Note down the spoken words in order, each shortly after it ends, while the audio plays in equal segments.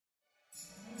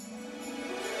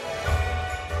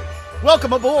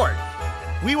Welcome aboard!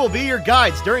 We will be your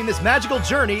guides during this magical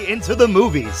journey into the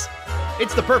movies.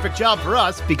 It's the perfect job for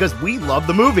us because we love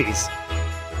the movies.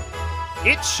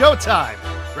 It's showtime!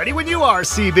 Ready when you are,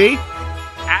 CB!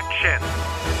 Action!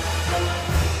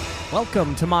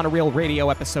 Welcome to Monorail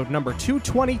Radio episode number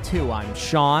 222. I'm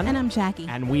Sean. And I'm Jackie.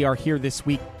 And we are here this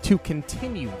week to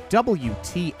continue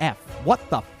WTF, What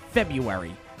the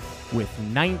February, with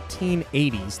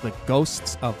 1980's The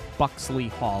Ghosts of Buxley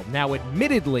Hall. Now,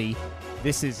 admittedly,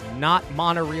 this is not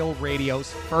Monorail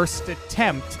Radio's first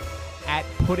attempt at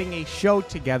putting a show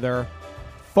together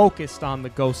focused on the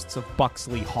ghosts of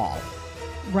Buxley Hall.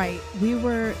 Right. We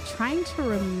were trying to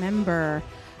remember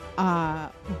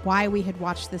why we had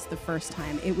watched this the first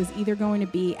time. It was either going to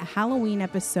be a Halloween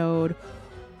episode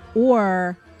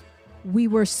or we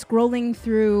were scrolling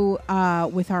through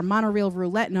with our Monorail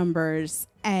roulette numbers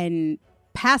and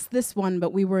past this one,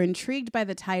 but we were intrigued by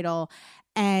the title,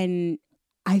 and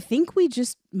I think we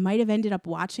just might have ended up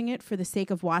watching it for the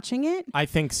sake of watching it. I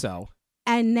think so.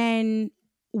 And then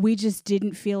we just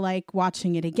didn't feel like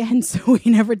watching it again, so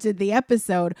we never did the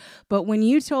episode. But when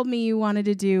you told me you wanted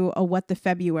to do a What the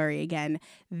February again,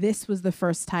 this was the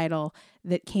first title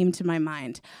that came to my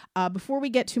mind. Before we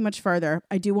get too much further,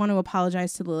 I do want to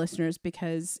apologize to the listeners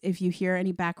because if you hear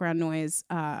any background noise,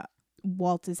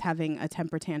 Walt is having a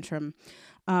temper tantrum.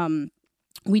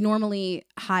 We normally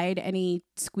hide any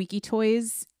squeaky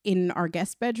toys in our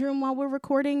guest bedroom while we're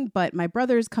recording, but my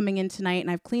brother's coming in tonight and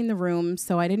I've cleaned the room,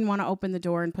 so I didn't want to open the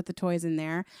door and put the toys in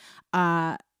there.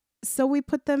 So we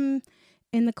put them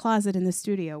in the closet in the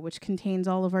studio, which contains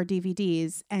all of our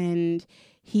DVDs, and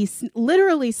he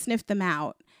literally sniffed them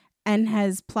out and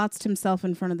has plotzed himself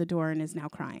in front of the door and is now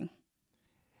crying.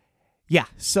 Yeah,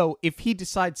 so if he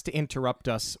decides to interrupt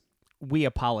us, we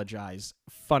apologize,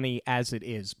 funny as it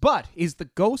is. But is the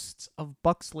Ghosts of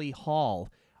Buxley Hall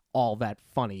all that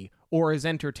funny or as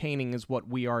entertaining as what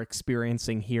we are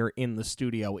experiencing here in the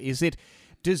studio? Is it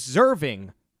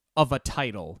deserving of a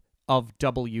title of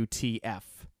WTF?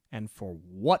 And for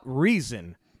what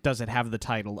reason does it have the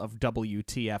title of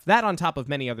WTF? That, on top of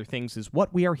many other things, is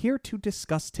what we are here to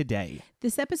discuss today.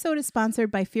 This episode is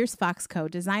sponsored by Fierce Fox Co.,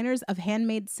 designers of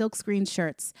handmade silkscreen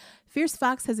shirts. Fierce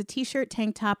Fox has a t-shirt,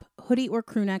 tank top, hoodie, or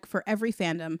crew neck for every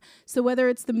fandom. So whether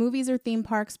it's the movies or theme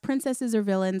parks, princesses or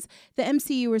villains, the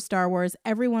MCU or Star Wars,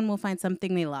 everyone will find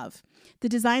something they love. The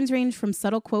designs range from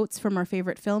subtle quotes from our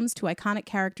favorite films to iconic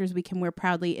characters we can wear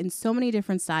proudly in so many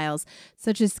different styles,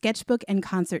 such as sketchbook and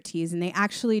concert tees. And they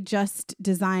actually just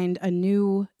designed a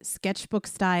new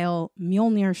sketchbook-style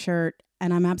Mjolnir shirt,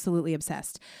 and I'm absolutely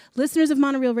obsessed. Listeners of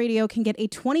Monorail Radio can get a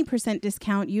 20%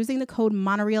 discount using the code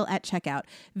Monorail at checkout.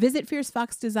 Visit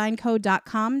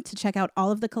FierceFoxDesignCo.com to check out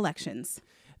all of the collections.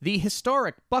 The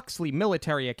historic Buxley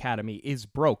Military Academy is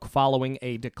broke following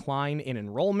a decline in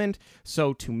enrollment,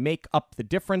 so to make up the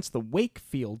difference, the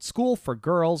Wakefield School for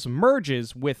Girls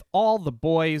merges with all the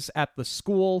boys at the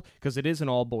school, because it is an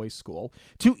all-boys school,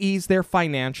 to ease their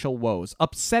financial woes,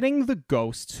 upsetting the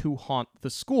ghosts who haunt the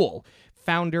school.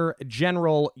 Founder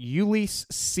General Ulysses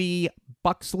C.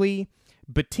 Buxley,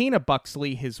 Bettina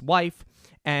Buxley, his wife,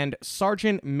 and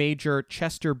Sergeant Major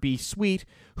Chester B. Sweet,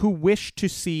 who wish to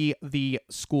see the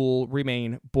school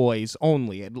remain boys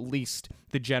only. At least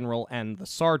the general and the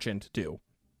sergeant do.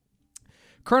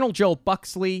 Colonel Joe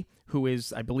Buxley, who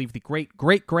is, I believe, the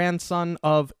great-great-grandson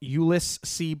of Ulysses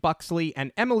C. Buxley,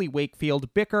 and Emily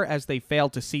Wakefield bicker as they fail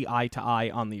to see eye to eye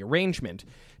on the arrangement.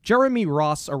 Jeremy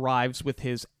Ross arrives with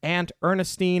his Aunt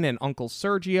Ernestine and Uncle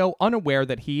Sergio, unaware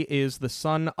that he is the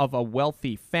son of a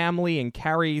wealthy family and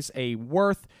carries a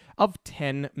worth of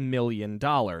 $10 million.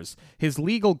 His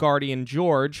legal guardian,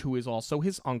 George, who is also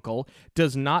his uncle,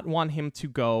 does not want him to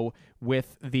go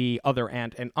with the other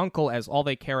aunt and uncle, as all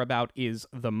they care about is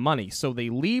the money. So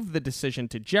they leave the decision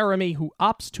to Jeremy, who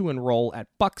opts to enroll at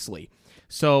Buxley.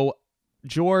 So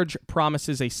George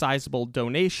promises a sizable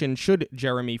donation should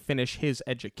Jeremy finish his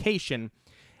education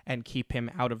and keep him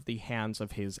out of the hands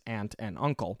of his aunt and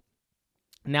uncle.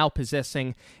 Now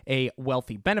possessing a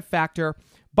wealthy benefactor,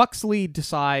 Buxley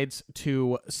decides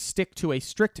to stick to a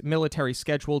strict military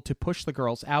schedule to push the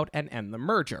girls out and end the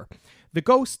merger. The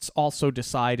ghosts also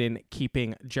decide in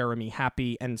keeping Jeremy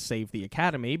happy and save the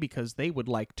academy because they would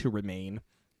like to remain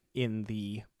in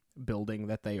the building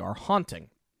that they are haunting.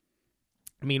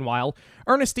 Meanwhile,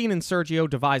 Ernestine and Sergio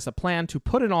devise a plan to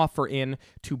put an offer in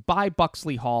to buy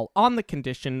Buxley Hall on the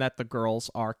condition that the girls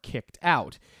are kicked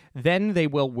out. Then they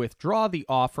will withdraw the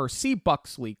offer, see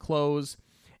Buxley close,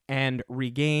 and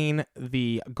regain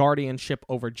the guardianship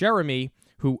over Jeremy,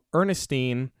 who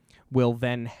Ernestine will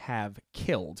then have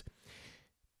killed.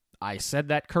 I said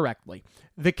that correctly.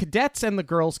 The cadets and the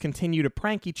girls continue to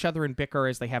prank each other and bicker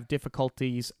as they have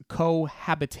difficulties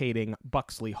cohabitating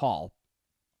Buxley Hall.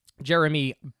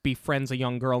 Jeremy befriends a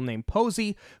young girl named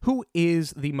Posey, who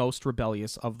is the most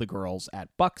rebellious of the girls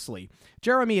at Buxley.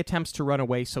 Jeremy attempts to run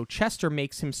away, so Chester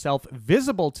makes himself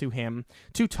visible to him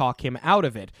to talk him out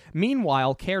of it.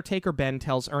 Meanwhile, caretaker Ben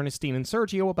tells Ernestine and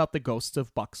Sergio about the ghosts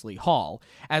of Buxley Hall.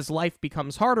 As life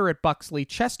becomes harder at Buxley,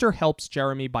 Chester helps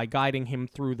Jeremy by guiding him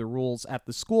through the rules at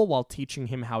the school while teaching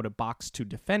him how to box to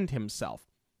defend himself.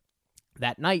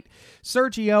 That night,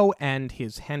 Sergio and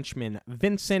his henchman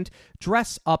Vincent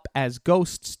dress up as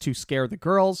ghosts to scare the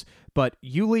girls, but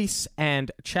Ulysse and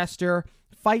Chester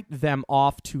fight them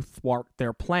off to thwart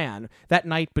their plan. That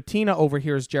night, Bettina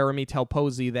overhears Jeremy tell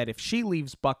Posey that if she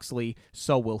leaves Buxley,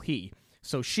 so will he.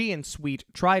 So she and Sweet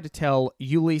try to tell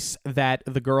Ulysse that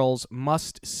the girls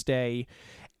must stay,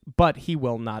 but he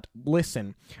will not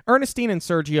listen. Ernestine and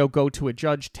Sergio go to a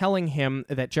judge telling him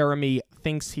that Jeremy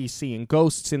thinks he's seeing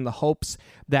ghosts in the hopes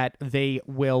that they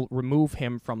will remove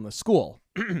him from the school.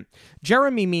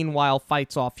 Jeremy, meanwhile,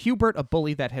 fights off Hubert, a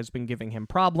bully that has been giving him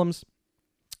problems.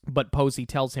 But Posey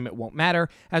tells him it won't matter,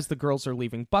 as the girls are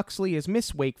leaving Buxley, as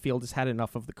Miss Wakefield has had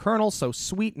enough of the Colonel, so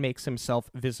Sweet makes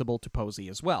himself visible to Posey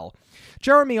as well.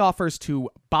 Jeremy offers to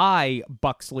buy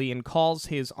Buxley and calls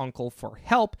his uncle for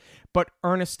help, but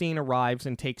Ernestine arrives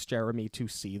and takes Jeremy to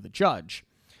see the judge.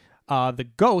 The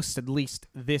ghosts, at least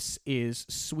this is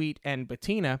Sweet and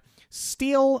Bettina,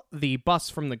 steal the bus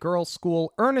from the girls'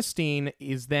 school. Ernestine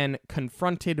is then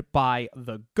confronted by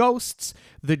the ghosts.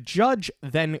 The judge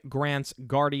then grants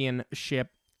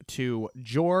guardianship to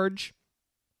George.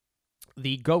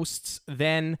 The ghosts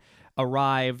then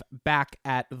arrive back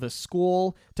at the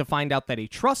school to find out that a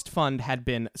trust fund had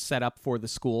been set up for the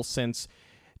school since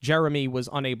Jeremy was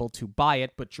unable to buy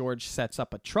it, but George sets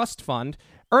up a trust fund.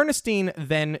 Ernestine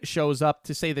then shows up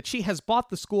to say that she has bought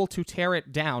the school to tear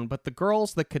it down, but the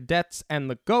girls, the cadets, and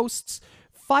the ghosts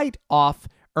fight off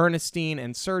Ernestine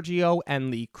and Sergio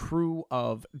and the crew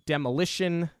of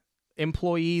demolition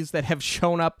employees that have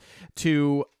shown up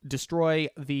to destroy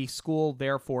the school,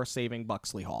 therefore saving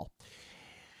Buxley Hall.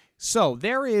 So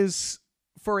there is,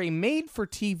 for a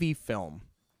made-for-TV film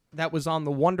that was on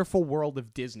the Wonderful World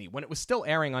of Disney, when it was still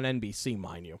airing on NBC,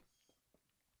 mind you,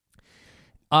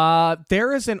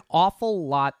 there is an awful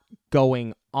lot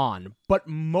going on, but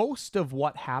most of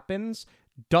what happens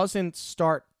doesn't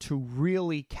start to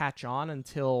really catch on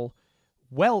until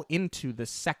well into the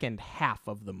second half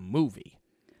of the movie.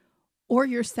 Or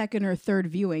your second or third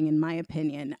viewing, in my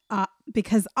opinion.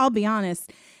 Because I'll be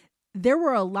honest, there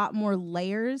were a lot more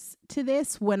layers to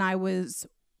this when I was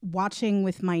watching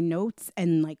with my notes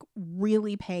and like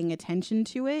really paying attention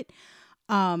to it.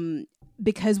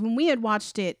 Because when we had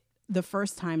watched it the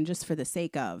first time, just for the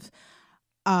sake of,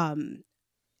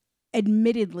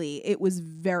 admittedly, it was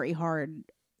very hard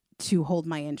to hold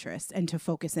my interest and to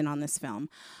focus in on this film.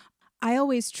 I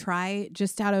always try,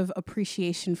 just out of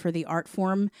appreciation for the art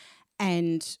form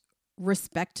and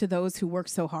respect to those who work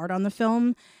so hard on the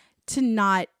film, to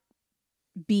not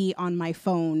be on my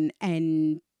phone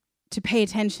and to pay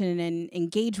attention and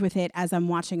engage with it as I'm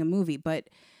watching a movie. But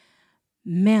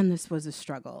man, this was a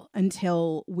struggle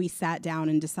until we sat down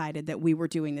and decided that we were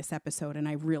doing this episode and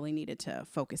I really needed to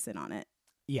focus in on it.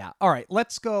 Yeah. All right.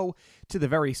 Let's go to the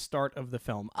very start of the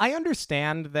film. I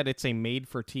understand that it's a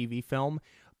made-for-TV film,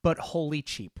 but holy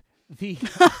cheap.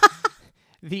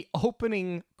 The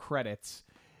opening credits,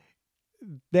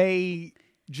 they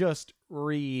just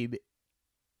read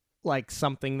like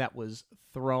something that was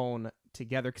thrown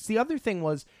together. Because the other thing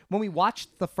was, when we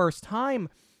watched the first time,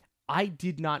 I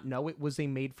did not know it was a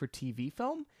made-for-TV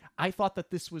film. I thought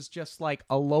that this was just like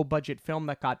a low-budget film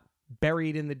that got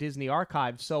buried in the Disney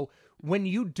archive. So when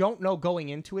you don't know going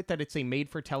into it that it's a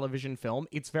made-for-television film,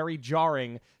 it's very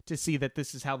jarring to see that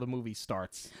this is how the movie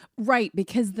starts. Right,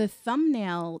 because the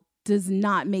thumbnail does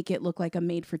not make it look like a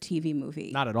made-for-TV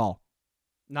movie. Not at all.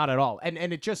 Not at all. And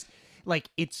it just, like,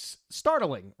 it's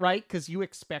startling, right? Because you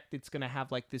expect it's going to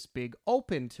have, like, this big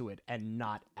open to it, and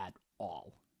not at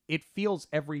all. It feels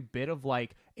every bit of,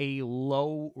 like, a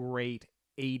low-rate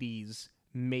 80s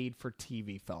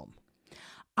made-for-TV film.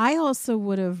 I also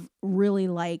would have really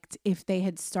liked if they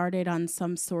had started on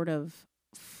some sort of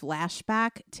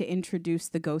flashback to introduce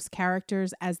the ghost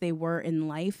characters as they were in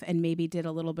life and maybe did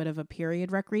a little bit of a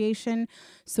period recreation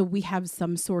so we have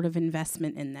some sort of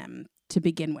investment in them to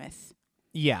begin with.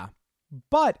 Yeah.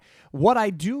 But what I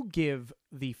do give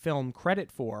the film credit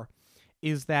for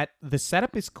is that the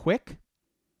setup is quick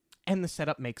and the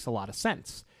setup makes a lot of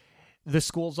sense. The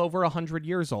school's over 100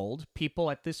 years old.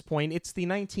 People at this point, it's the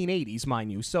 1980s,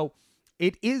 mind you. So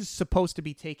it is supposed to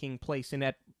be taking place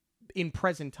in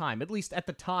present time. At least at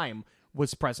the time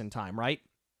was present time, right?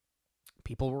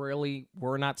 People really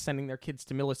were not sending their kids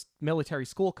to military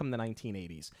school come the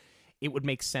 1980s. It would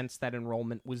make sense that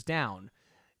enrollment was down.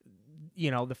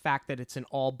 The fact that it's an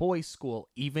all-boys school,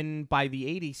 even by the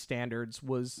 80s standards,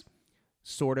 was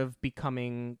sort of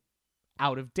becoming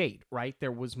out of date, right?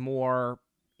 There was more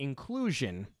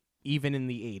inclusion even in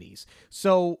the 80s.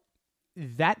 So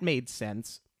that made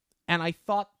sense. And I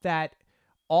thought that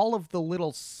all of the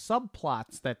little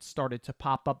subplots that started to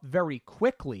pop up very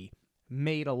quickly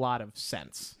made a lot of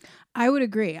sense. I would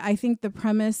agree. I think the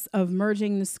premise of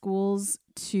merging the schools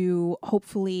to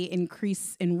hopefully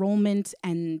increase enrollment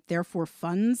and therefore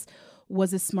funds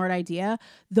was a smart idea.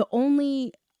 The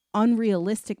only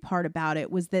unrealistic part about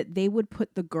it was that they would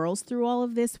put the girls through all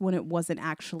of this when it wasn't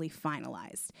actually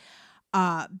finalized.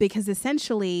 Because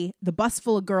essentially the bus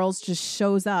full of girls just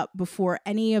shows up before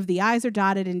any of the I's are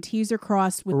dotted and T's are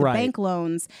crossed with the bank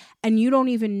loans, and you don't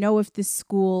even know if this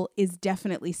school is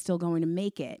definitely still going to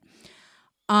make it.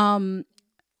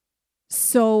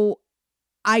 So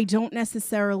I don't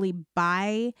necessarily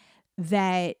buy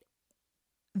that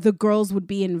the girls would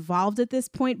be involved at this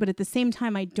point, but at the same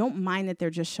time, I don't mind that they're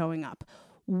just showing up.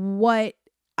 What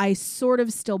I sort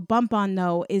of still bump on,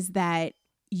 though, is that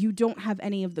you don't have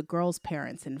any of the girls'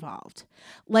 parents involved.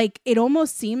 Like, it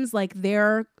almost seems like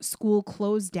their school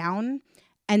closed down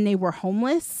and they were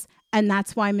homeless, and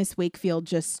that's why Miss Wakefield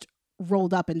just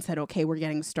rolled up and said, okay, we're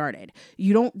getting started.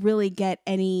 You don't really get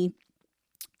any...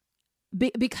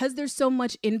 because there's so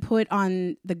much input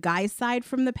on the guy's side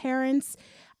from the parents,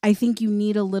 I think you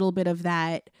need a little bit of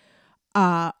that,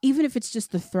 even if it's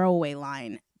just the throwaway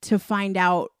line, to find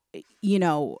out,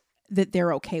 that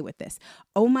they're okay with this.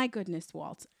 Oh my goodness,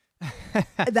 Walt.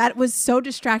 That was so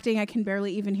distracting. I can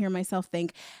barely even hear myself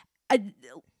think.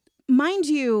 Mind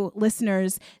you,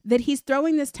 listeners, that he's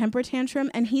throwing this temper tantrum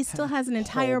and he still has an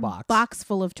entire box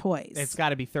full of toys. It's got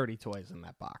to be 30 toys in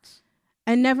that box.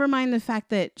 And never mind the fact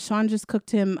that Sean just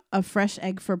cooked him a fresh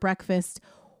egg for breakfast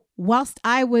whilst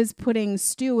I was putting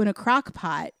stew in a crock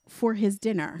pot for his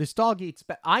dinner. This dog eats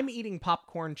I'm eating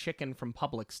popcorn chicken from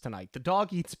Publix tonight. The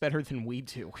dog eats better than we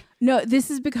do. No,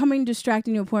 this is becoming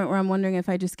distracting to a point where I'm wondering if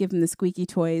I just give him the squeaky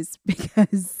toys,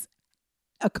 because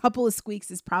a couple of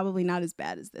squeaks is probably not as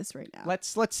bad as this right now.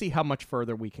 Let's see how much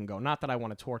further we can go. Not that I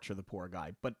want to torture the poor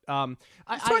guy, but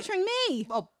torturing me.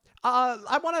 Well,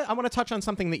 I want to touch on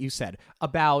something that you said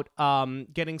about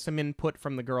getting some input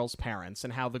from the girls' parents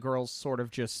and how the girls sort of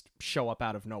just show up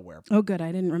out of nowhere. Oh, good.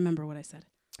 I didn't remember what I said.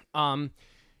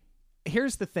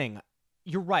 Here's the thing.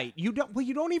 You're right. You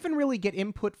don't even really get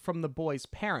input from the boys'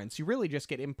 parents. You really just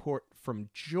get input from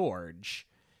George,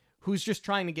 who's just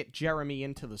trying to get Jeremy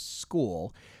into the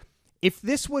school. If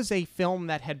this was a film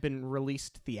that had been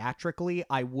released theatrically,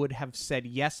 I would have said,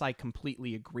 yes, I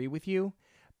completely agree with you.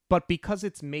 But because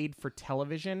it's made for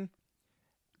television,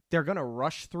 they're going to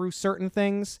rush through certain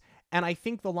things. And I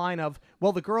think the line of,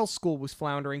 well, the girls' school was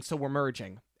floundering, so we're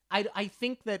merging. I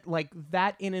think that, like,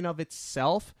 that in and of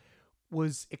itself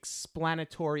was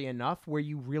explanatory enough where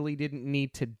you really didn't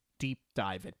need to deep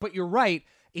dive it. But you're right.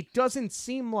 It doesn't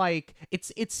seem like...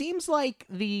 It seems like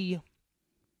the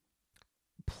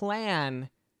plan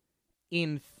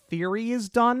in theory is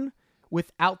done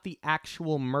without the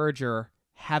actual merger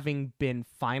having been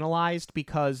finalized,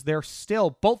 because they're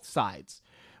still, both sides,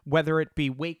 whether it be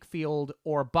Wakefield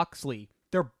or Buxley,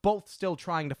 they're both still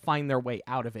trying to find their way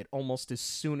out of it almost as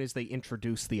soon as they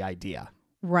introduce the idea.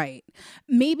 Right.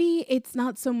 Maybe it's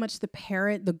not so much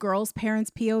the girl's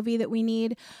parents' POV that we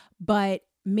need, but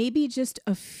maybe just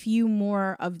a few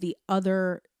more of the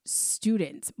other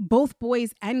students, both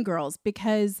boys and girls,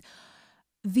 because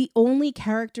the only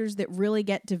characters that really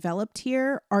get developed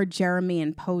here are Jeremy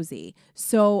and Posey.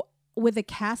 So with a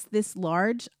cast this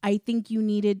large, I think you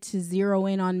needed to zero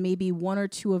in on maybe one or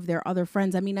two of their other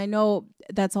friends. I mean, I know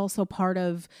that's also part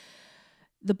of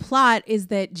the plot, is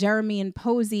that Jeremy and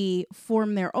Posey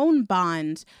form their own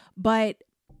bond, but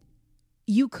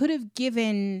you could have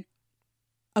given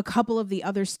a couple of the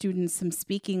other students some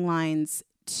speaking lines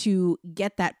to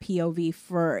get that POV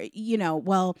for,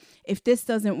 well, if this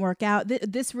doesn't work out,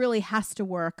 this really has to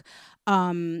work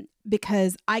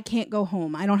because I can't go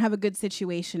home. I don't have a good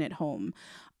situation at home.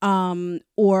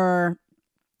 Or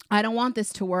I don't want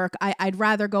this to work. I'd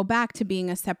rather go back to being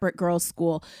a separate girls'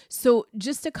 school. So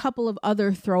just a couple of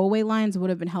other throwaway lines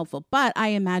would have been helpful. But I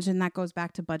imagine that goes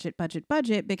back to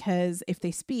budget, because if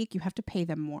they speak, you have to pay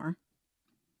them more.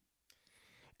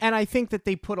 And I think that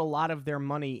they put a lot of their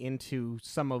money into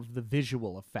some of the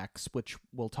visual effects, which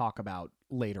we'll talk about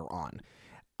later on.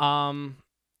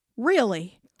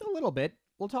 Really? A little bit.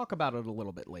 We'll talk about it a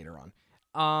little bit later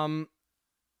on.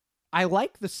 I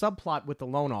like the subplot with the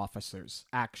loan officers,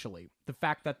 actually. The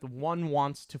fact that the one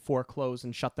wants to foreclose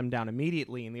and shut them down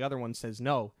immediately, and the other one says,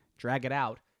 no, drag it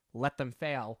out, let them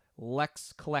fail,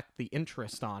 let's collect the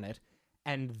interest on it,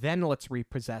 and then let's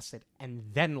repossess it, and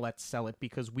then let's sell it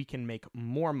because we can make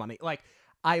more money. Like,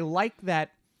 I like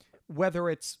that whether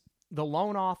it's the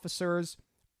loan officers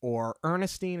or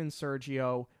Ernestine and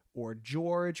Sergio or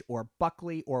George or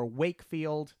Buckley or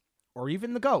Wakefield or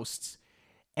even the ghosts,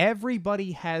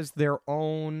 everybody has their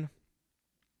own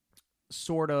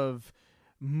sort of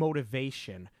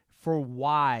motivation for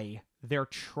why they're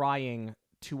trying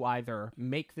to either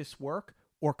make this work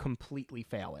or completely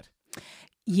fail it.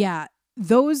 Yeah,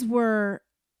 those were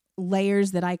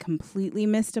layers that I completely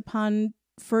missed upon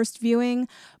first viewing,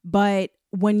 but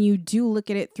when you do look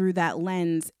at it through that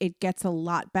lens, it gets a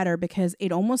lot better because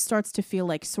it almost starts to feel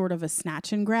like sort of a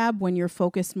snatch and grab when you're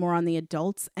focused more on the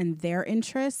adults and their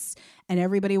interests and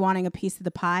everybody wanting a piece of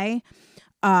the pie,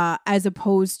 as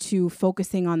opposed to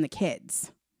focusing on the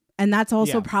kids. And that's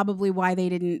also probably why they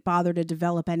didn't bother to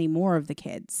develop any more of the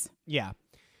kids. Yeah.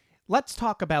 Let's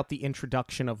talk about the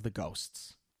introduction of the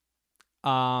ghosts.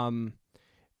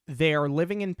 They're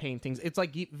living in paintings. It's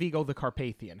like Vigo the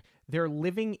Carpathian. They're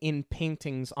living in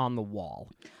paintings on the wall.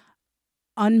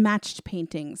 Unmatched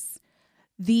paintings.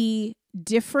 The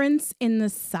difference in the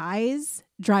size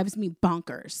drives me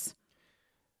bonkers.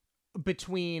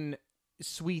 Between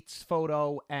Sweet's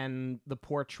photo and the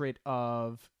portrait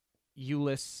of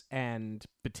Euless and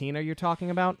Bettina you're talking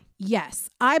about? Yes.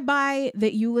 I buy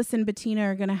that Euless and Bettina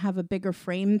are going to have a bigger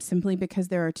frame simply because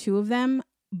there are two of them,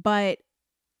 but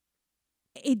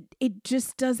it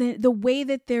just doesn't, the way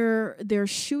that they're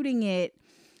shooting it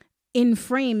in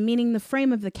frame, meaning the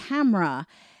frame of the camera,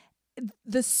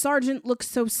 the sergeant looks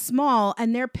so small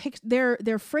and their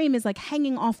frame is like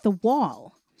hanging off the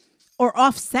wall or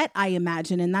offset, I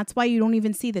imagine, and that's why you don't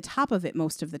even see the top of it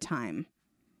most of the time.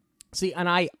 See, and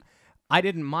I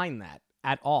didn't mind that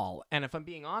at all. And if I'm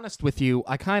being honest with you,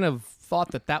 I kind of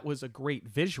thought that was a great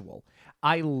visual.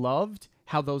 I loved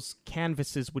how those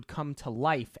canvases would come to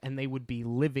life and they would be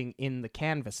living in the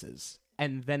canvases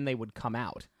and then they would come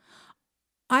out.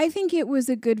 I think it was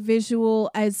a good visual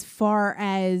as far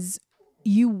as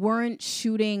you weren't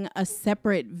shooting a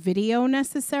separate video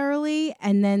necessarily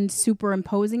and then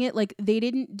superimposing it. Like they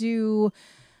didn't do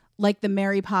like the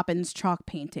Mary Poppins chalk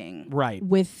painting. Right.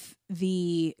 With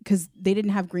because they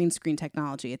didn't have green screen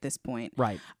technology at this point.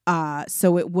 Right.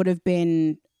 So it would have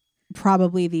been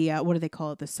probably the, what do they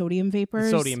call it? The sodium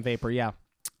vapors? Sodium vapor, yeah.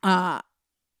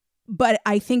 But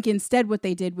I think instead what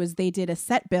they did was they did a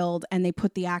set build and they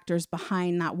put the actors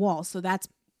behind that wall. So that's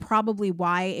probably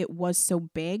why it was so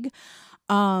big.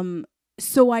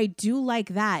 So I do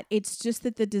like that. It's just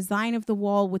that the design of the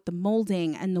wall with the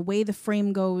molding and the way the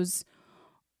frame goes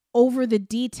over the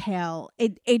detail,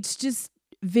 it's just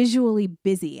visually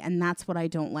busy, and that's what I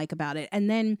don't like about it. And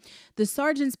then the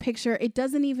sergeant's picture, it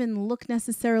doesn't even look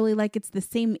necessarily like it's the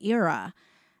same era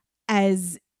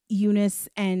as Eunice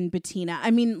and Bettina. I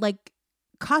mean, like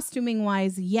costuming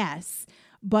wise, yes,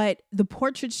 but the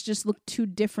portraits just look too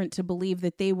different to believe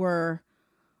that they were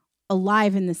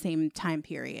alive in the same time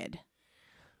period.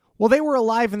 Well, they were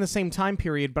alive in the same time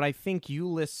period, but I think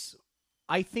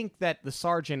that the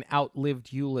sergeant outlived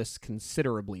Euless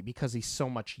considerably because he's so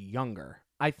much younger.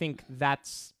 I think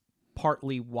that's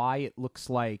partly why it looks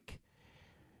like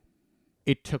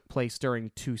it took place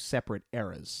during two separate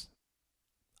eras.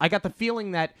 I got the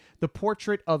feeling that the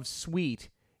portrait of Sweet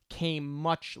came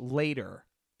much later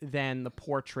than the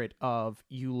portrait of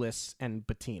Euless and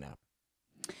Bettina.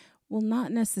 Well,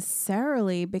 not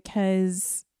necessarily,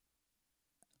 because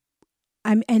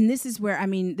and this is where, I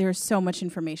mean, there's so much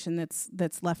information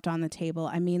that's left on the table.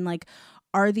 I mean, like,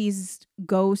 are these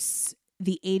ghosts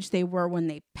the age they were when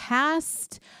they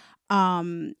passed?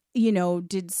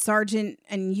 Did Sergeant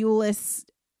and Euless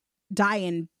die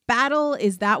in battle?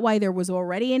 Is that why there was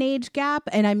already an age gap?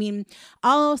 And I mean,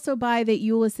 I'll also buy that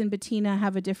Euless and Bettina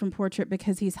have a different portrait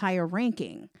because he's higher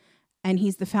ranking and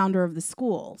he's the founder of the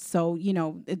school. So,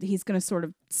 he's going to sort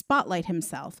of spotlight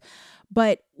himself.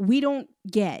 But we don't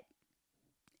get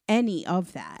any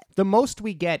of that. The most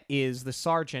we get is the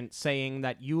sergeant saying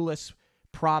that Euless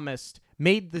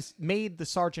made the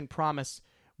sergeant promise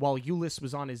while Euless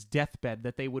was on his deathbed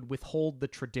that they would withhold the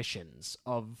traditions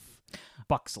of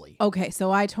Buxley. Okay,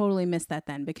 so I totally missed that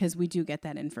then, because we do get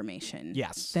that information.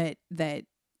 Yes. That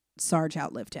Sarge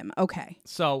outlived him. Okay.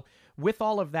 So with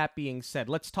all of that being said,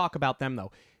 let's talk about them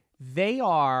though. They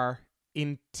are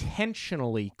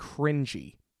intentionally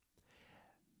cringy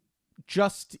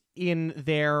just in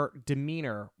their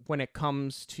demeanor when it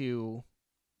comes to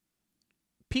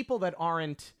people that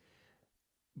aren't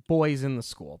boys in the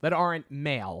school, that aren't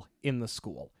male in the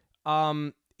school.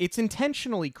 It's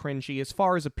intentionally cringy as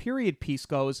far as a period piece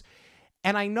goes.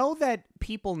 And I know that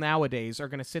people nowadays are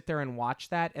going to sit there and watch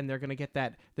that, and they're going to get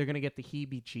the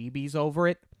heebie-jeebies over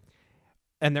it.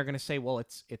 And they're going to say, well,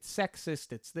 it's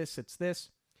sexist, it's this.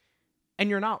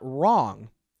 And you're not wrong.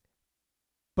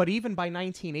 But even by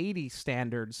 1980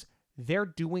 standards, they're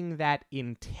doing that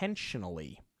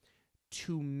intentionally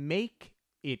to make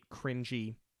it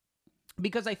cringy.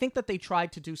 Because I think that they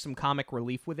tried to do some comic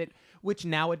relief with it, which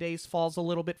nowadays falls a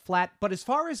little bit flat. But as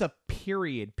far as a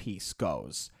period piece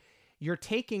goes, you're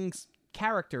taking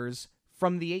characters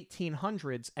from the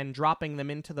 1800s and dropping them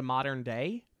into the modern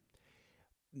day.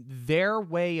 Their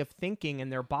way of thinking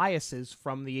and their biases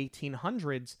from the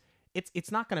 1800s,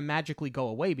 it's not going to magically go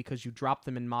away because you drop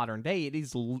them in modern day.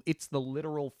 It's the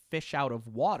literal fish out of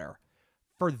water.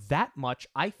 For that much,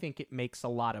 I think it makes a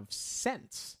lot of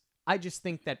sense. I just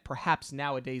think that perhaps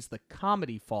nowadays the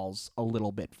comedy falls a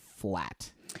little bit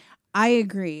flat. I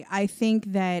agree. I think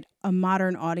that a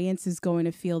modern audience is going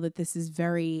to feel that this is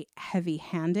very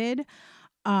heavy-handed,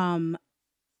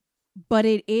 but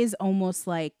it is almost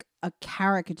like a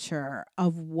caricature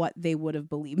of what they would have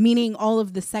believed, meaning all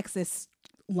of the sexist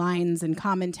lines and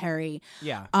commentary.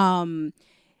 Yeah.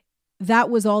 That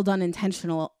was all done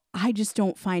intentional. I just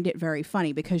don't find it very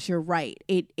funny because you're right.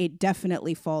 It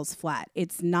definitely falls flat.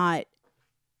 It's not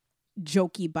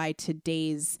jokey by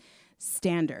today's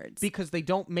standards. Because they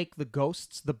don't make the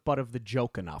ghosts the butt of the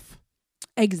joke enough.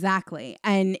 Exactly.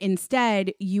 And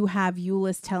instead, you have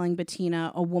Eulis telling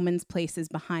Bettina a woman's place is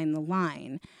behind the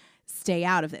line. Stay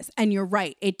out of this. And you're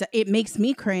right. It makes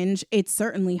me cringe. It's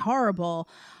certainly horrible.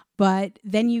 But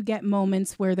then you get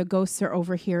moments where the ghosts are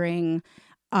overhearing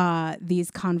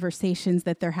these conversations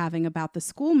that they're having about the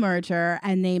school merger,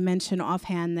 and they mention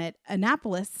offhand that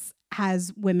Annapolis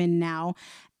has women now,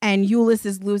 and Eulis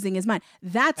is losing his mind.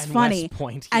 That's and funny. West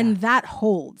Point, yeah. And that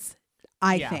holds,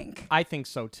 I think. I think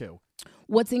so too.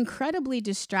 What's incredibly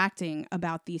distracting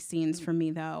about these scenes for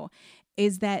me, though,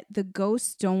 is that the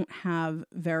ghosts don't have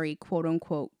very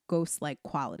quote-unquote ghost-like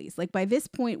qualities. Like, by this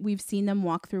point, we've seen them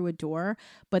walk through a door,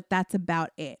 but that's about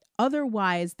it.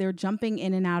 Otherwise, they're jumping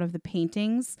in and out of the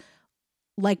paintings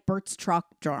like Bert's chalk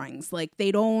drawings. Like,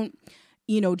 they don't,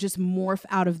 just morph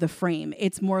out of the frame.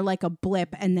 It's more like a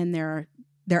blip, and then they're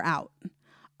out.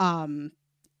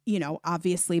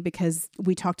 Obviously, because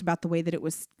we talked about the way that it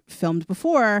was filmed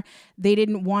before, they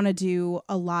didn't want to do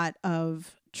a lot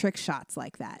of trick shots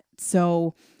like that.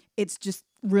 So it's just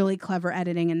really clever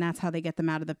editing, and that's how they get them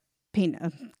out of the paint.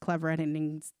 Clever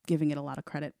editing, giving it a lot of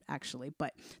credit, actually,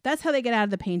 but that's how they get out of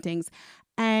the paintings.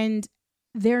 And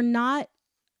they're not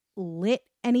lit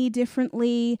any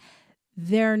differently.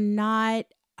 They're not,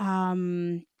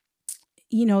 there's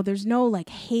no like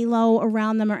halo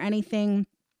around them or anything.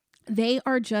 They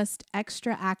are just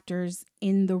extra actors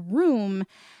in the room.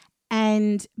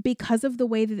 And because of the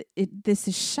way that this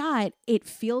is shot, it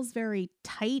feels very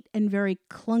tight and very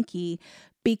clunky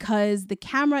because the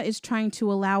camera is trying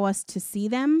to allow us to see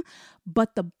them,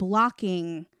 but the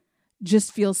blocking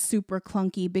just feels super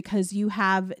clunky because you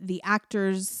have the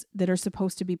actors that are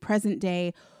supposed to be present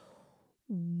day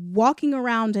walking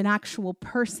around an actual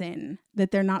person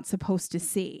that they're not supposed to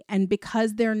see. And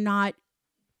because they're not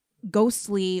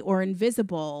ghostly or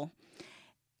invisible,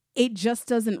 it just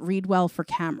doesn't read well for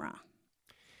camera.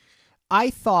 I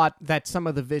thought that some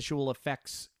of the visual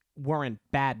effects weren't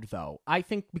bad, though. I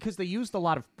think because they used a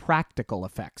lot of practical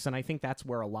effects, and I think that's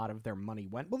where a lot of their money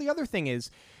went. Well, the other thing is,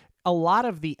 a lot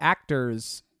of the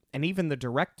actors, and even the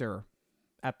director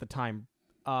at the time,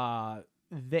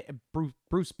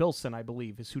 Bruce Bilson, I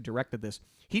believe, is who directed this.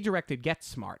 He directed Get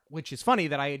Smart, which is funny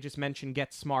that I had just mentioned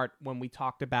Get Smart when we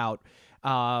talked about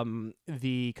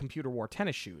the computer wore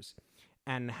tennis shoes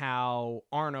and how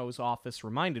Arno's office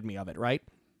reminded me of it, right?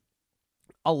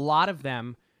 A lot of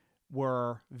them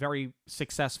were very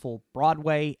successful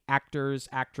Broadway actors,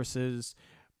 actresses,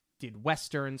 did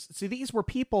Westerns. See, these were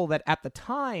people that at the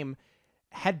time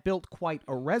had built quite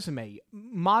a resume.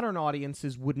 Modern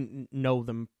audiences wouldn't know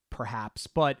them, perhaps,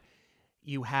 but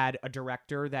you had a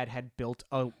director that had built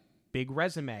a big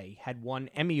resume, had won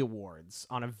Emmy Awards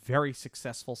on a very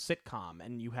successful sitcom,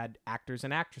 and you had actors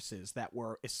and actresses that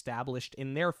were established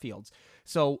in their fields.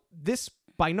 So this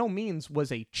by no means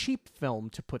was a cheap film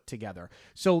to put together.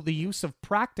 So the use of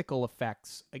practical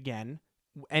effects, again,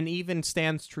 and even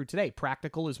stands true today.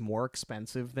 Practical is more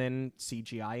expensive than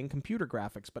CGI and computer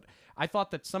graphics, but I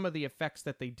thought that some of the effects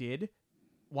that they did,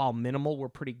 while minimal, were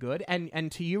pretty good.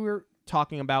 And to you were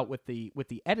talking about with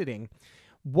the editing,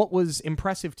 what was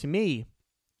impressive to me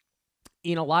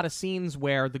in a lot of scenes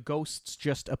where the ghosts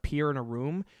just appear in a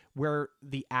room, where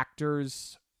the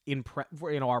actors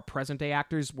our present day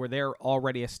actors, where they're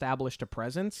already established a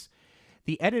presence,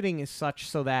 the editing is such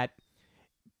so that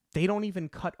they don't even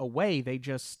cut away. They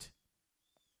just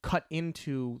cut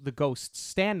into the ghosts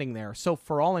standing there. So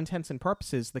for all intents and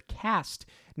purposes, the cast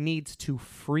needs to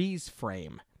freeze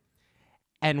frame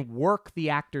and work the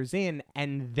actors in,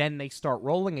 and then they start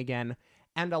rolling again.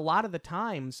 And a lot of the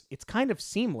times, it's kind of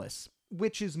seamless,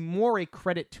 which is more a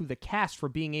credit to the cast for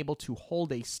being able to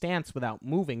hold a stance without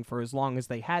moving for as long as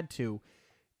they had to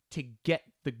get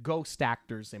the ghost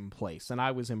actors in place. And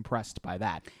I was impressed by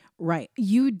that. Right.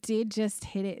 You did just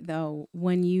hit it, though,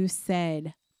 when you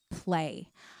said play.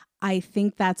 I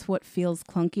think that's what feels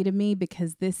clunky to me,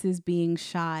 because this is being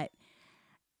shot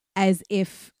as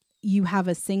if you have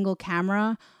a single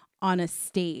camera on a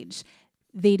stage.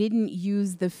 They didn't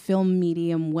use the film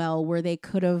medium well, where they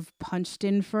could have punched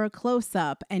in for a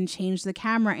close-up and changed the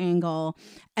camera angle,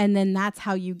 and then that's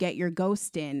how you get your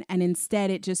ghost in. And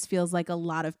instead, it just feels like a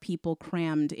lot of people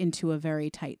crammed into a very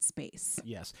tight space.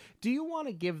 Yes. Do you want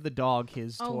to give the dog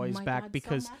his toys back? God,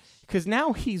 because so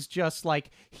now he's just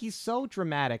like, he's so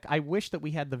dramatic. I wish that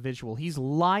we had the visual. He's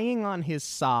lying on his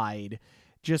side,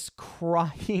 just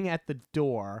crying at the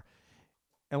door.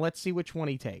 And let's see which one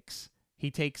he takes. He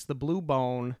takes the blue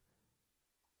bone,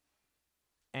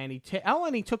 and he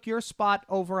took your spot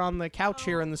over on the couch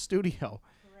here in the studio.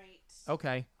 Great.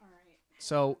 Okay. All right.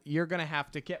 So you're going to have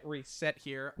to get reset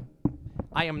here.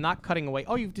 I am not cutting away.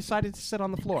 Oh, you've decided to sit on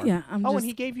the floor. Yeah, and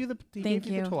he gave you the Thank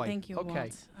you. the toy. Thank you, Okay.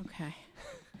 Walt. Okay.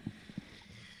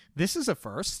 This is a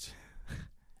first.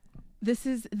 This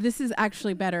is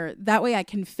actually better. That way I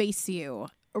can face you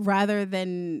rather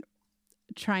than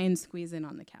try and squeeze in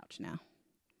on the couch now.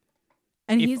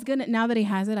 And he's going to, now that he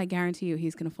has it, I guarantee you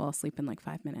he's going to fall asleep in like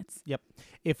 5 minutes. Yep.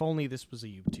 If only this was a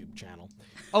YouTube channel.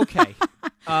 Okay.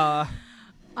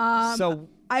 So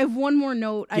I have one more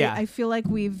note. Yeah. I feel like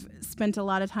we've spent a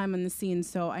lot of time on the scene,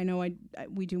 so I know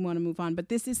we do want to move on. But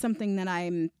this is something that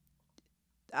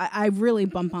I really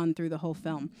bump on through the whole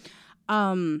film.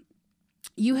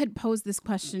 You had posed this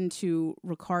question to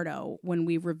Ricardo when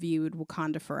we reviewed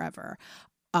Wakanda Forever.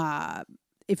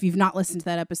 If you've not listened to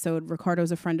that episode,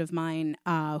 Ricardo's a friend of mine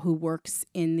who works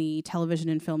in the television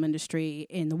and film industry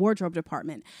in the wardrobe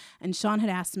department. And Sean had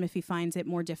asked him if he finds it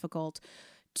more difficult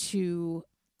to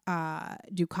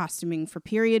do costuming for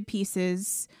period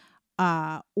pieces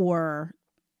or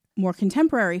more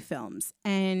contemporary films.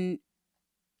 And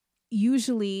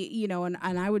usually, and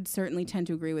I would certainly tend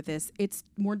to agree with this, it's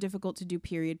more difficult to do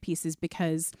period pieces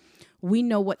because we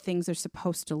know what things are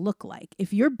supposed to look like.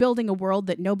 If you're building a world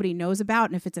that nobody knows about,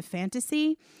 and if it's a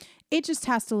fantasy, it just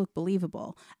has to look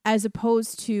believable, as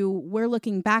opposed to we're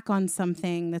looking back on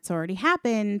something that's already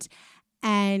happened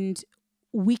and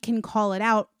we can call it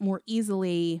out more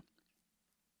easily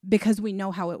because we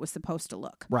know how it was supposed to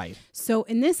look. right. So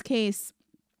in this case,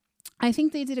 I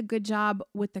think they did a good job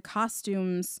with the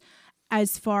costumes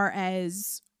as far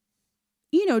as,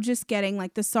 just getting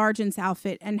like the sergeant's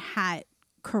outfit and hat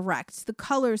correct, the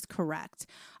colors correct.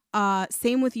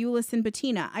 Same with Eulis and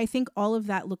Bettina. I think all of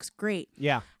that looks great.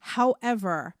 Yeah.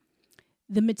 However,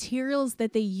 the materials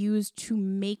that they used to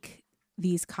make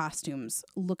these costumes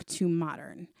look too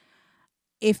modern,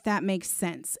 if that makes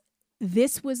sense.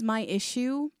 This was my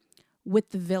issue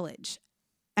with The Village.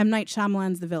 M. Night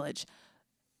Shyamalan's The Village.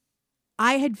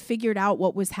 I had figured out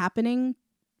what was happening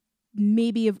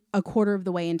maybe a quarter of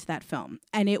the way into that film.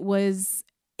 And it was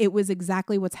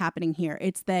exactly what's happening here.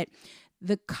 It's that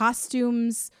the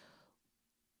costumes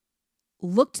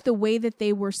looked the way that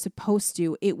they were supposed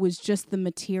to. It was just the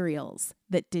materials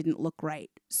that didn't look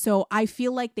right. So I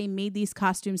feel like they made these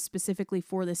costumes specifically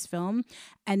for this film,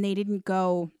 and they didn't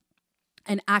go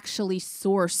and actually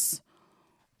source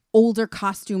older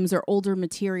costumes or older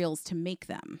materials to make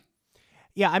them.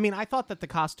 Yeah, I mean, I thought that the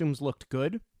costumes looked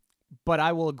good, but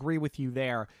I will agree with you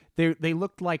there. They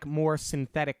looked like more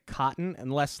synthetic cotton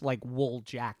and less like wool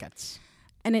jackets.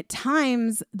 And at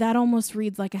times, that almost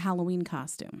reads like a Halloween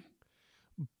costume.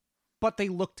 But they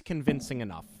looked convincing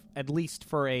enough, at least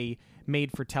for a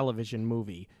made-for-television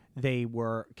movie. They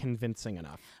were convincing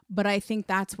enough. But I think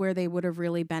that's where they would have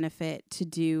really benefit to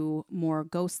do more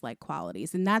ghost-like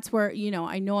qualities. And that's where,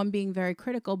 I know I'm being very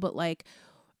critical, but like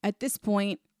at this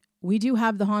point, we do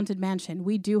have the Haunted Mansion.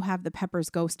 We do have the Pepper's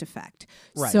Ghost effect.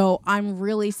 Right. So I'm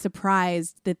really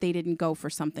surprised that they didn't go for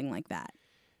something like that.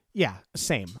 Yeah,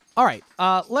 same. All right,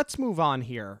 let's move on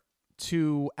here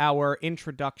to our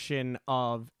introduction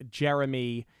of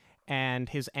Jeremy and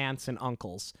his aunts and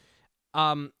uncles.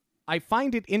 I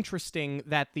find it interesting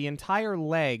that the entire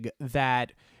leg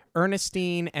that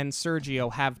Ernestine and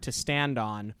Sergio have to stand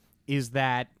on is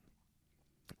that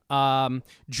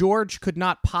George could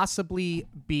not possibly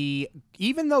be,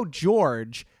 even though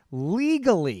George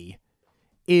legally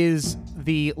is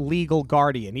the legal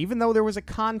guardian, even though there was a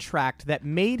contract that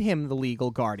made him the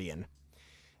legal guardian,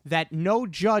 that no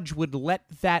judge would let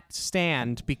that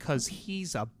stand because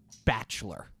he's a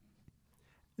bachelor.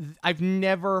 I've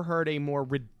never heard a more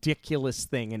ridiculous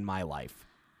thing in my life.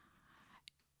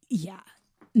 Yeah.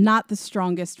 Not the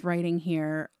strongest writing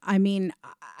here. I mean,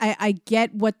 I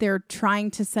get what they're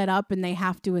trying to set up and they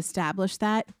have to establish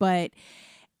that. But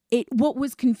what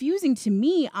was confusing to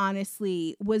me,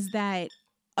 honestly, was that,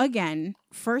 again,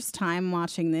 first time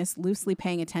watching this, loosely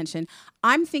paying attention,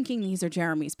 I'm thinking these are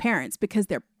Jeremy's parents because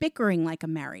they're bickering like a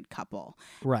married couple.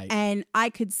 Right. And I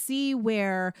could see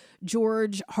where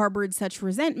George harbored such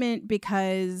resentment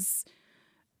because,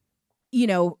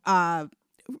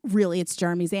 really, it's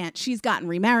Jeremy's aunt. She's gotten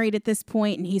remarried at this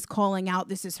point, and he's calling out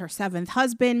this is her 7th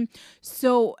husband.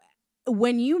 So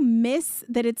when you miss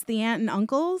that it's the aunt and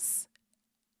uncles,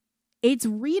 it's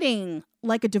reading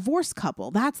like a divorced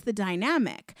couple. That's the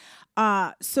dynamic.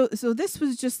 So this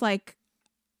was just like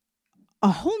a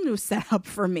whole new setup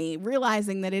for me,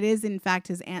 realizing that it is, in fact,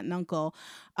 his aunt and uncle,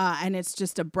 and it's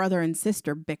just a brother and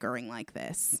sister bickering like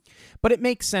this. But it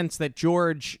makes sense that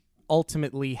George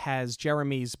ultimately has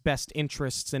Jeremy's best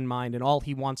interests in mind, and all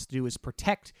he wants to do is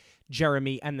protect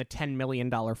Jeremy and the $10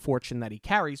 million fortune that he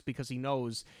carries, because he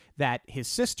knows that his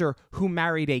sister, who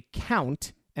married a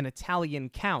count, an Italian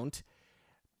count,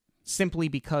 simply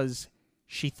because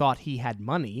she thought he had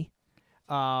money.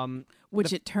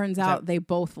 Which it turns out they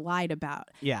both lied about.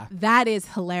 Yeah. That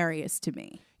is hilarious to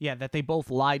me. Yeah, that they both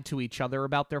lied to each other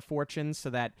about their fortunes so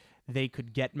that they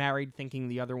could get married thinking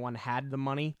the other one had the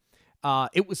money.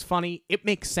 It was funny. It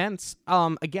makes sense.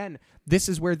 Again, this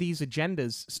is where these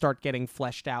agendas start getting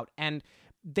fleshed out. And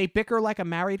they bicker like a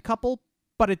married couple,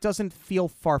 but it doesn't feel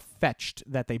far-fetched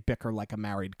that they bicker like a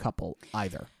married couple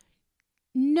either.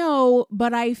 No,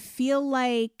 but I feel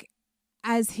like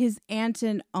as his aunt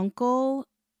and uncle,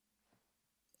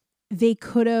 they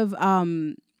could have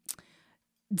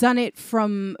done it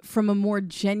from a more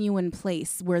genuine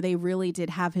place where they really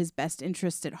did have his best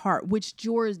interest at heart, which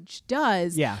George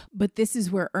does. Yeah. But this is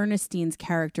where Ernestine's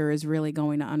character is really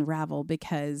going to unravel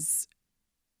because,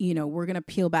 we're going to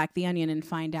peel back the onion and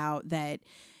find out that,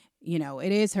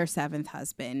 it is her 7th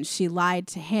husband. She lied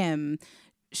to him.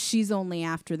 She's only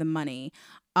after the money.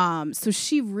 So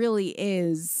she really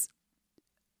is,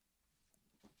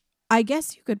 I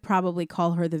guess you could probably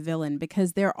call her the villain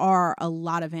because there are a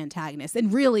lot of antagonists.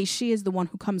 And really, she is the one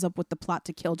who comes up with the plot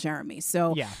to kill Jeremy.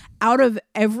 So out of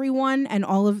everyone and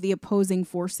all of the opposing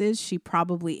forces, she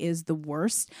probably is the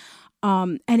worst.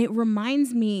 And it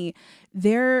reminds me,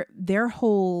 their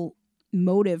whole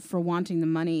motive for wanting the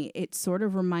money, it sort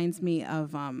of reminds me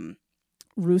of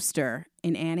Rooster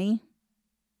in Annie.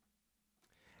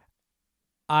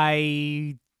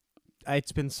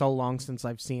 It's been so long since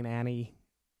I've seen Annie.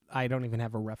 I don't even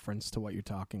have a reference to what you're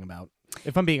talking about,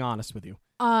 if I'm being honest with you.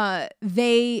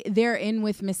 They're in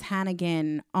with Miss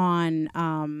Hannigan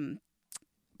on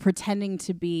pretending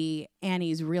to be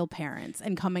Annie's real parents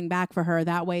and coming back for her.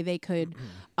 That way they could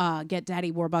get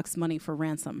Daddy Warbucks money for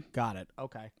ransom. Got it.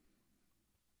 Okay.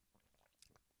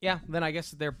 Yeah, then I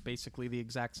guess they're basically the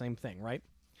exact same thing, right?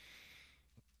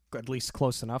 At least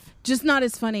close enough. Just not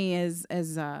as funny as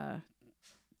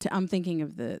I'm thinking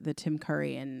of the Tim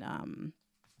Curry and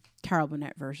Carol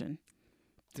Burnett version.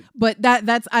 But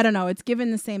that's I don't know, it's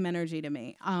given the same energy to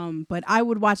me. But I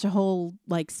would watch a whole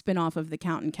spin-off of the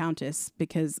Count and Countess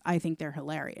because I think they're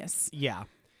hilarious. Yeah.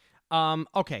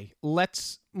 Okay,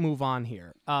 let's move on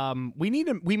here. We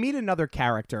meet another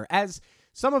character as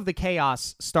some of the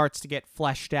chaos starts to get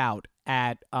fleshed out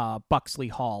at Buxley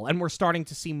Hall, and we're starting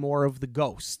to see more of the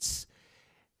ghosts.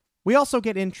 We also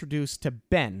get introduced to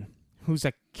Ben, who's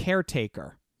a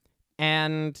caretaker.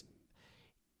 And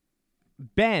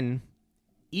Ben,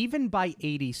 even by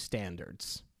 80s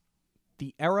standards,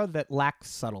 the era that lacks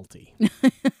subtlety,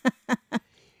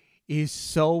 is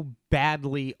so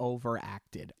badly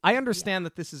overacted. I understand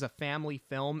that this is a family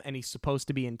film and he's supposed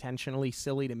to be intentionally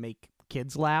silly to make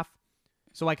kids laugh,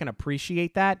 so I can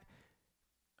appreciate that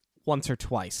once or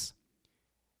twice.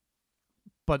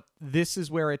 But this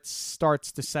is where it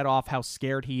starts to set off how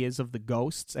scared he is of the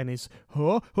ghosts and his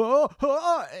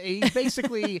he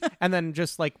basically and then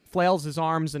just flails his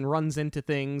arms and runs into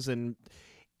things, and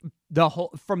the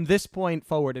whole from this point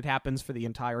forward it happens for the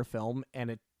entire film,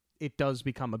 and it does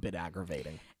become a bit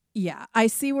aggravating. Yeah, I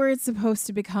see where it's supposed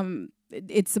to become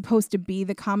it's supposed to be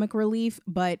the comic relief,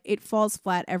 but it falls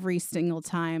flat every single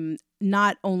time.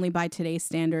 Not only by today's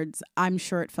standards, I'm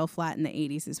sure it fell flat in the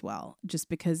 80s as well, just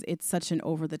because it's such an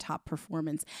over-the-top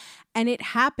performance. And it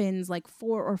happens like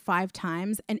 4 or 5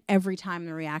 times, and every time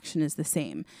the reaction is the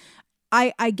same.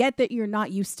 I get that you're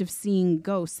not used to seeing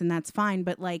ghosts, and that's fine,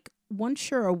 but like once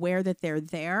you're aware that they're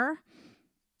there,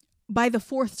 by the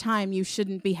 4th time, you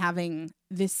shouldn't be having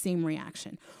this same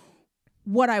reaction.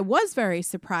 What I was very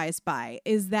surprised by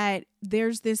is that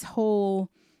there's this whole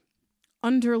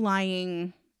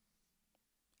underlying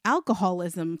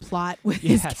alcoholism plot with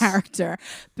his character,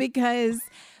 because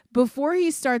before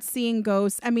he starts seeing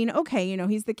ghosts, I mean, okay, you know,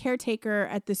 he's the caretaker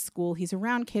at this school. He's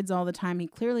around kids all the time. He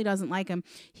clearly doesn't like them.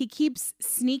 He keeps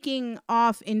sneaking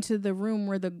off into the room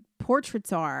where the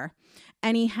portraits are,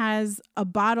 and he has a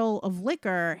bottle of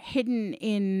liquor hidden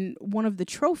in one of the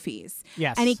trophies.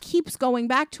 Yes. And he keeps going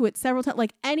back to it several times.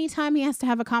 Like anytime he has to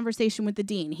have a conversation with the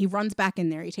dean, he runs back in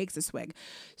there. He takes a swig.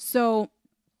 So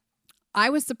I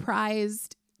was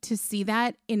surprised to see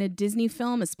that in a Disney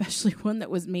film, especially one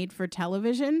that was made for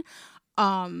television.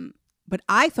 But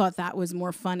I thought that was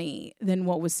more funny than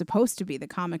what was supposed to be the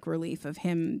comic relief of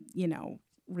him, you know,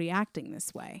 reacting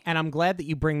this way. And I'm glad that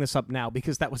you bring this up now,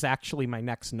 because that was actually my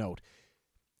next note.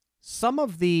 Some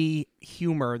of the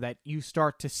humor that you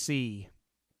start to see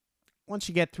once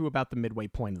you get through about the midway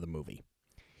point of the movie.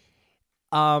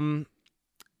 I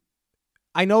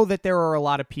know that there are a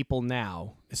lot of people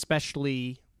now,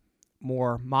 especially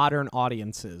more modern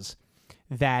audiences,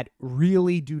 that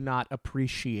really do not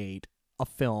appreciate a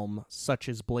film such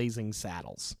as Blazing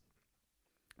Saddles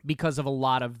because of a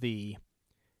lot of the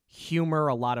humor,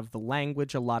 a lot of the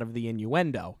language, a lot of the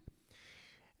innuendo.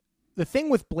 The thing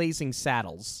with Blazing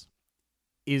Saddles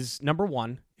is, number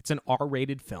 1, it's an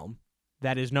R-rated film.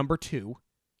 That is number 2,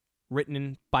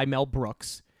 written by Mel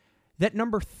Brooks. That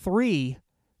number 3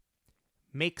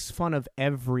 makes fun of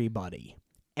everybody.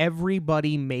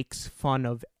 Everybody makes fun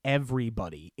of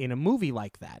everybody in a movie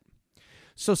like that.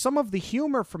 So some of the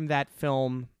humor from that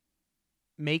film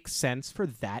makes sense for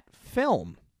that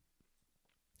film.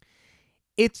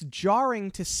 It's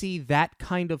jarring to see that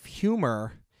kind of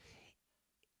humor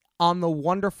on the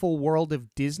wonderful world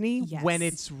of Disney when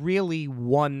it's really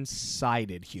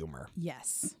one-sided humor.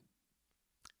 Yes.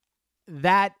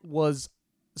 That was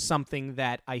something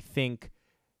that I think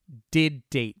did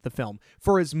date the film.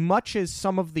 For as much as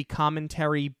some of the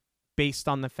commentary based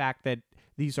on the fact that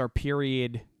these are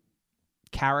period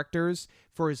characters,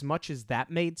 for as much as that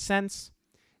made sense,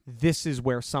 this is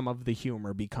where some of the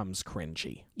humor becomes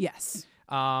cringy. Yes.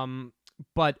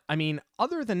 But, I mean,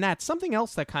 other than that, something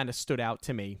else that kind of stood out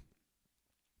to me,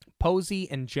 Posey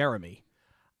and Jeremy.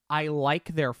 I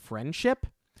like their friendship,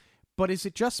 but is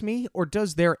it just me, or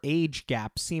does their age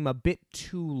gap seem a bit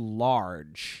too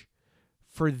large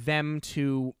for them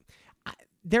to...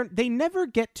 They never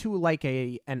get to like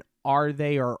an are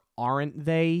they or aren't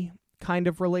they kind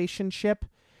of relationship,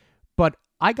 but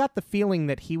I got the feeling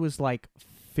that he was like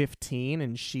 15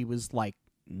 and she was like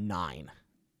 9.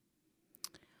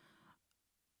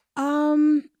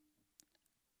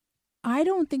 I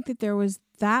don't think that there was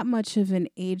that much of an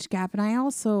age gap, and I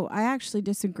actually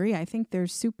disagree. I think they're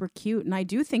super cute, and I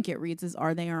do think it reads as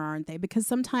are they or aren't they, because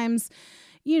sometimes,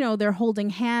 you know, they're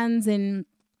holding hands, and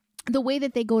the way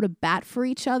that they go to bat for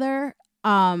each other,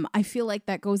 I feel like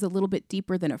that goes a little bit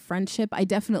deeper than a friendship. I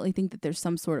definitely think that there's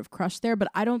some sort of crush there, but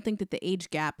I don't think that the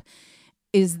age gap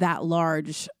is that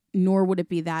large, nor would it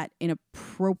be that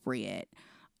inappropriate.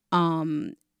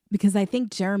 Because I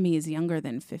think Jeremy is younger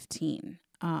than 15.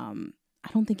 I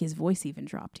don't think his voice even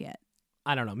dropped yet.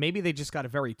 I don't know. Maybe they just got a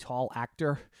very tall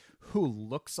actor who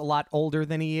looks a lot older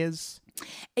than he is.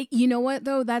 You know what,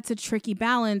 though? That's a tricky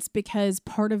balance, because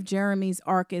part of Jeremy's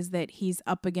arc is that he's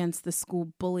up against the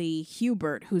school bully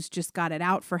Hubert, who's just got it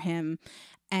out for him.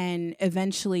 And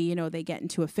eventually, you know, they get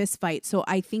into a fist fight. So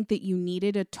I think that you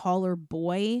needed a taller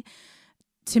boy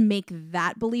to make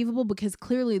that believable, because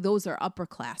clearly those are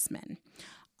upperclassmen.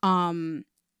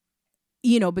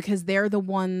 You know, because they're the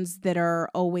ones that are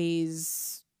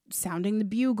always sounding the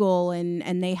bugle,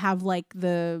 and they have like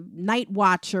the night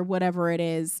watch or whatever it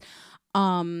is.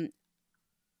 I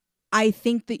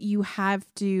think that you have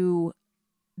to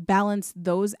balance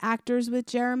those actors with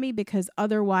Jeremy, because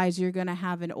otherwise you're going to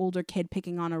have an older kid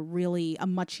picking on a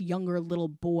much younger little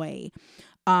boy.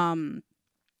 And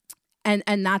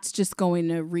that's just going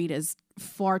to read as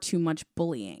far too much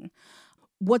bullying.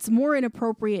 What's more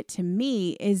inappropriate to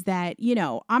me is that, you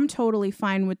know, I'm totally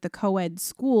fine with the co-ed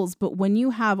schools, but when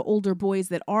you have older boys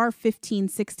that are 15,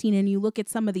 16, and you look at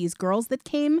some of these girls that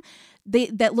came,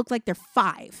 that look like they're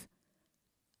 5.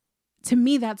 To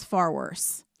me, that's far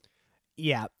worse.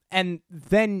 Yeah. And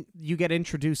then you get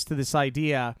introduced to this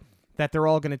idea that they're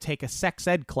all going to take a sex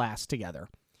ed class together.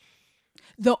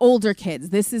 The older kids.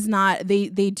 This is not, they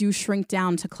do shrink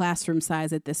down to classroom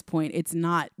size at this point. It's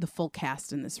not the full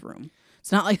cast in this room.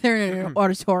 It's not like they're in an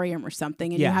auditorium or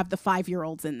something and you have the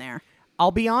 5-year-olds in there.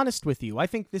 I'll be honest with you. I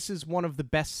think this is one of the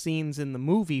best scenes in the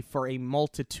movie for a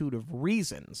multitude of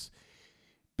reasons.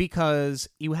 Because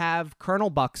you have Colonel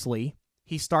Buxley.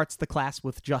 He starts the class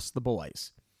with just the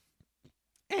boys.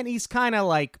 And he's kind of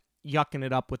like yucking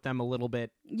it up with them a little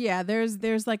bit. Yeah,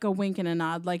 there's like a wink and a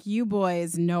nod. Like, you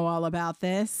boys know all about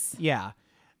this. Yeah.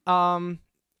 And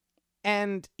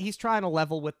he's trying to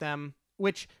level with them,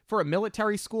 which for a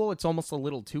military school, it's almost a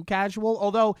little too casual.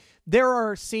 Although there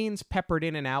are scenes peppered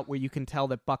in and out where you can tell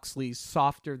that Buxley's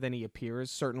softer than he appears,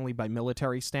 certainly by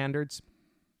military standards.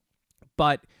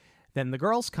 But then the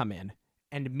girls come in,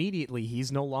 and immediately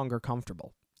he's no longer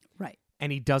comfortable. Right.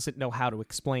 And he doesn't know how to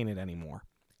explain it anymore.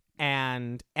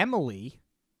 And Emily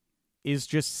is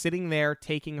just sitting there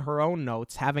taking her own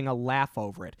notes, having a laugh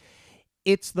over it.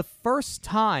 It's the first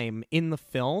time in the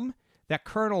film that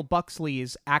Colonel Buxley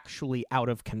is actually out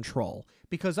of control.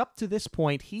 Because up to this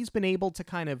point, he's been able to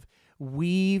kind of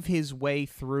weave his way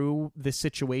through the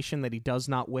situation that he does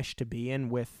not wish to be in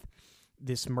with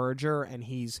this merger, and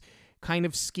he's kind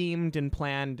of schemed and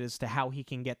planned as to how he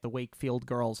can get the Wakefield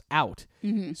girls out.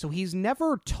 Mm-hmm. So he's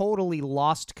never totally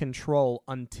lost control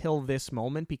until this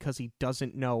moment because he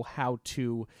doesn't know how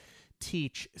to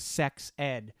teach sex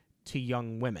ed to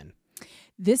young women.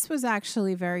 This was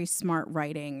actually very smart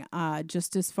writing,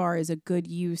 just as far as a good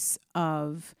use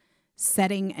of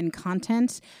setting and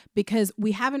content, because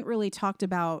we haven't really talked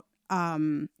about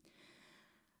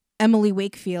Emily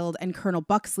Wakefield and Colonel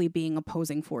Buxley being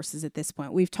opposing forces at this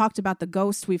point. We've talked about the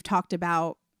ghost. We've talked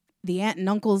about the aunt and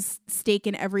uncle's stake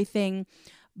in everything.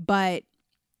 But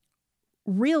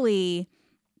really,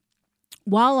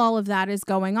 while all of that is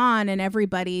going on and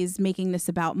everybody's making this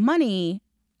about money,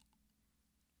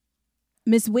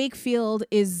 Miss Wakefield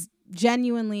is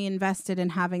genuinely invested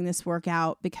in having this work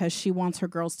out because she wants her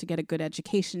girls to get a good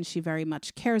education. She very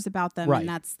much cares about them. Right. And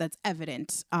that's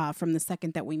evident from the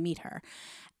second that we meet her.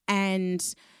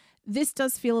 And this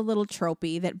does feel a little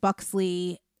tropey that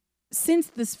Buxley, since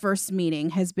this first meeting,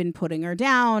 has been putting her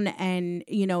down and,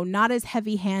 you know, not as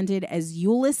heavy-handed as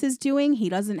Eulis is doing. He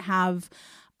doesn't have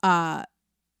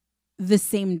the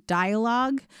same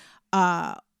dialogue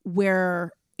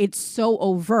where it's so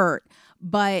overt,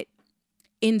 but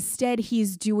instead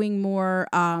he's doing more,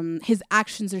 his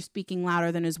actions are speaking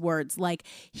louder than his words. Like,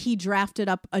 he drafted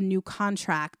up a new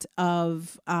contract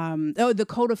of, the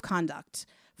code of conduct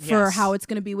for how it's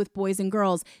going to be with boys and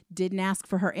girls. Didn't ask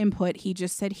for her input. He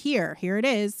just said, here it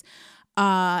is.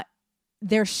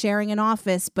 They're sharing an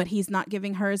office, but he's not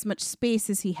giving her as much space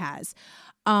as he has.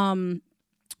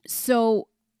 So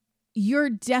you're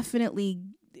definitely,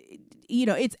 you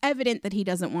know, it's evident that he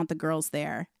doesn't want the girls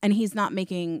there, and he's not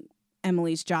making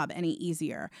Emily's job any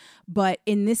easier. But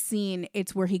in this scene,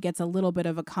 it's where he gets a little bit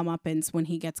of a comeuppance when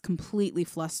he gets completely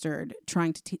flustered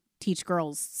trying to teach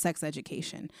girls sex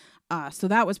education. So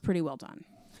that was pretty well done.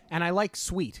 And I like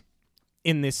Sweet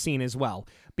in this scene as well,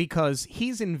 because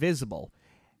he's invisible,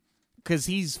 because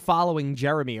he's following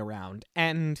Jeremy around.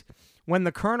 And when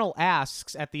the colonel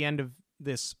asks at the end of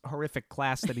this horrific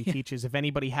class that he teaches if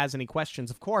anybody has any questions,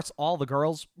 of course, all the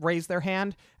girls raise their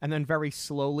hand, and then very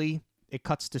slowly it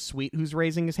cuts to Sweet, who's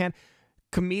raising his hand.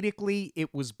 Comedically,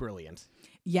 it was brilliant.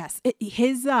 Yes.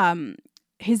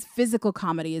 His physical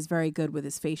comedy is very good with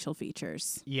his facial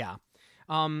features. Yeah.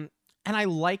 And I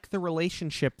like the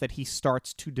relationship that he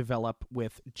starts to develop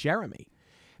with Jeremy,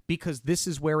 because this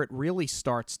is where it really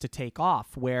starts to take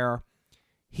off, where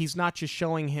he's not just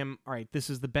showing him, all right, this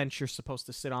is the bench you're supposed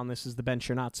to sit on, this is the bench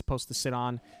you're not supposed to sit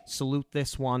on, salute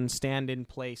this one, stand in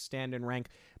place, stand in rank.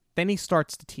 Then he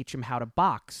starts to teach him how to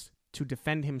box, to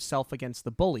defend himself against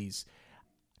the bullies.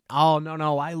 Oh,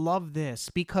 no, I love this,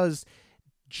 because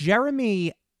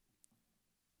Jeremy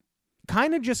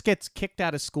kind of just gets kicked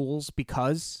out of schools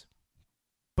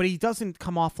but he doesn't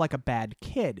come off like a bad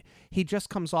kid. He just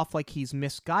comes off like he's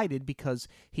misguided because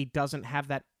he doesn't have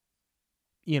that,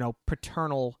 you know,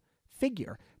 paternal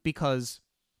figure, because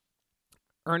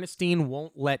Ernestine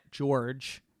won't let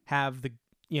George have the,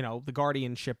 you know, the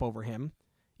guardianship over him,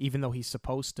 even though he's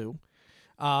supposed to.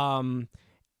 And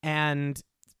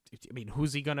I mean,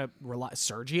 who's he going to rely?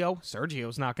 Sergio?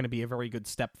 Sergio's not going to be a very good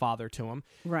stepfather to him.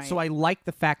 Right. So I like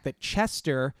the fact that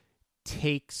Chester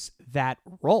takes that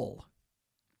role.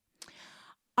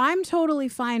 I'm totally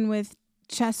fine with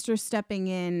Chester stepping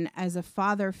in as a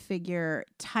father figure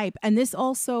type. And this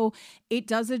also, it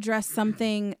does address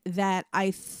something that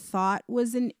I thought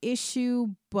was an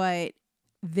issue, but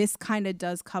this kind of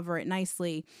does cover it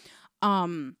nicely.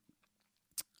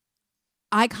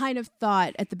 I kind of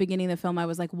thought at the beginning of the film, I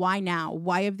was like, why now?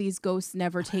 Why have these ghosts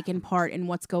never taken part in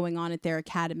what's going on at their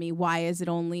academy? Why is it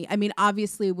only, I mean,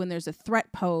 obviously when there's a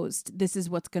threat posed, this is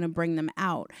what's going to bring them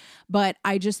out. But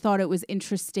I just thought it was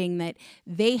interesting that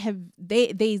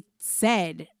they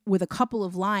said with a couple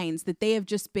of lines that they have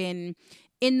just been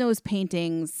in those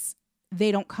paintings.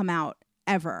 They don't come out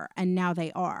ever. And now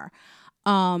they are.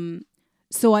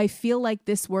 So I feel like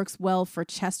this works well for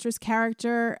Chester's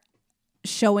character,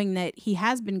 showing that he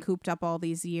has been cooped up all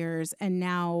these years, and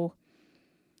now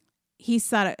he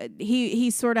sort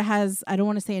of has, I don't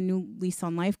want to say a new lease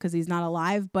on life because he's not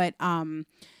alive, but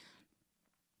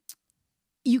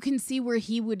you can see where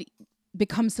he would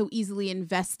become so easily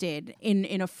invested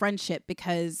in a friendship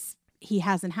because he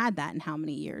hasn't had that in how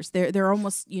many years. They're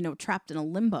almost, trapped in a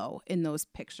limbo in those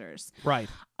pictures. Right.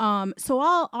 So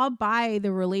I'll buy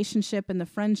the relationship and the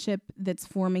friendship that's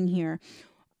forming here.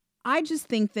 I just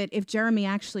think that if Jeremy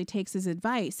actually takes his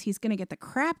advice, he's going to get the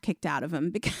crap kicked out of him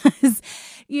because,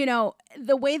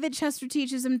 the way that Chester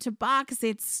teaches him to box,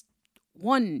 it's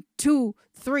 1, 2,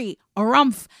 3, a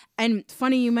rumph. And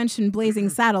funny you mentioned Blazing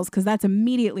Saddles because that's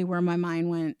immediately where my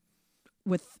mind went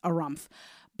with a rumph.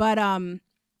 But,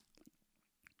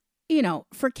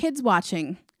 for kids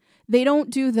watching, they don't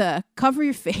do the cover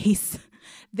your face.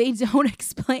 They don't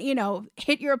explain,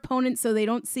 hit your opponent so they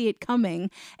don't see it coming.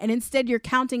 And instead you're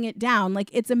counting it down. Like,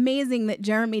 it's amazing that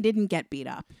Jeremy didn't get beat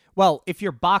up. Well, if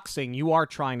you're boxing, you are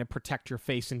trying to protect your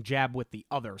face and jab with the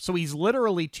other. So he's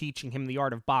literally teaching him the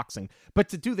art of boxing. But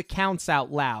to do the counts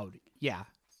out loud, yeah,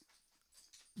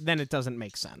 then it doesn't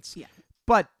make sense. Yeah.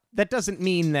 But that doesn't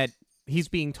mean that he's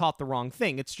being taught the wrong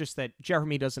thing. It's just that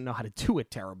Jeremy doesn't know how to do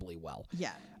it terribly well.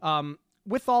 Yeah.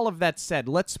 With all of that said,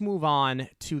 let's move on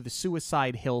to the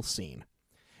Suicide Hill scene.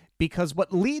 Because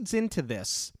what leads into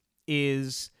this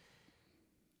is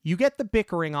you get the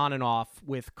bickering on and off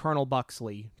with Colonel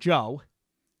Buxley, Joe,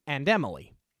 and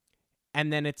Emily.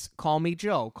 And then it's call me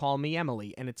Joe, call me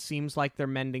Emily. And it seems like they're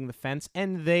mending the fence.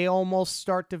 And they almost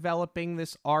start developing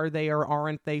this are they or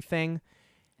aren't they thing.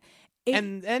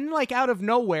 And like out of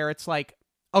nowhere, it's like,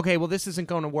 okay, well, this isn't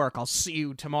going to work. I'll see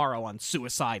you tomorrow on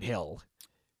Suicide Hill.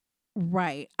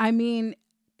 Right. I mean,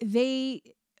 they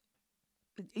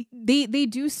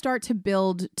do start to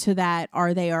build to that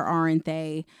are they or aren't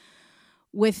they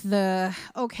with the,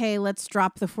 okay, let's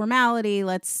drop the formality,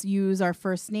 let's use our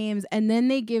first names. And then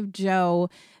they give Joe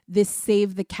this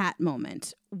save the cat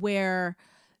moment where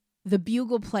the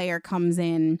bugle player comes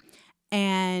in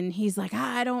and he's like,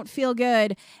 I don't feel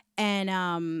good.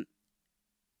 And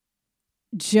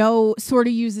Joe sort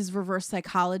of uses reverse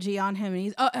psychology on him, and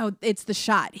he's oh it's the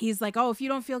shot. He's like, oh, if you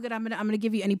don't feel good, I'm gonna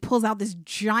give you, and he pulls out this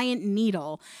giant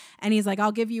needle, and he's like,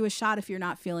 I'll give you a shot if you're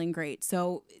not feeling great.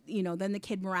 So then the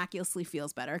kid miraculously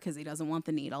feels better because he doesn't want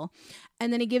the needle,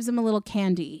 and then he gives him a little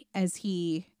candy as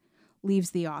he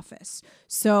leaves the office.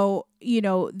 So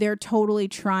they're totally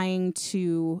trying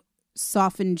to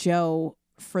soften Joe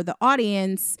for the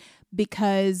audience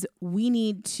because we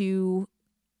need to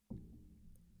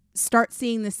start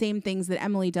seeing the same things that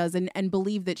Emily does and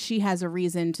believe that she has a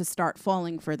reason to start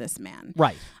falling for this man.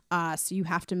 Right. So you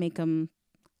have to make him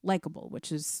likable,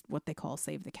 which is what they call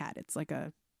save the cat. It's like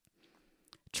a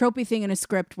tropey thing in a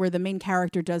script where the main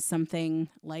character does something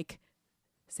like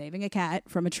saving a cat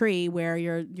from a tree where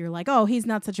you're like, oh, he's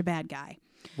not such a bad guy.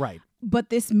 Right. But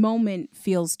this moment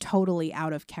feels totally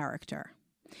out of character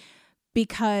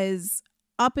because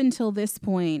up until this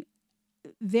point,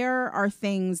 there are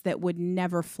things that would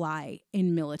never fly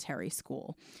in military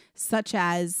school, such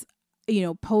as,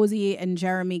 Posey and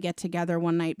Jeremy get together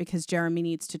one night because Jeremy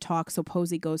needs to talk. So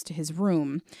Posey goes to his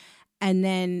room. And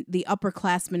then the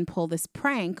upperclassmen pull this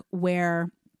prank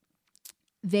where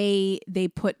they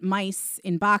put mice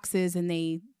in boxes and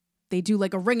they do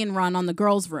like a ring and run on the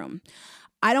girls' room.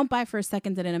 I don't buy for a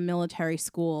second that in a military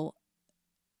school,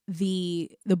 the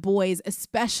boys,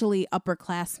 especially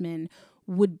upperclassmen,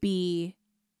 would be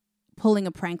pulling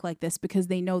a prank like this because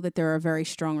they know that there are very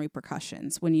strong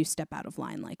repercussions when you step out of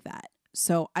line like that.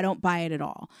 So I don't buy it at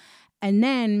all. And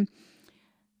then,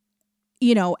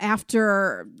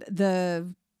 after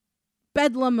the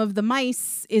bedlam of the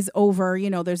mice is over,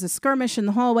 there's a skirmish in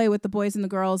the hallway with the boys and the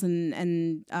girls,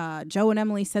 and Joe and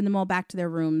Emily send them all back to their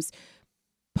rooms.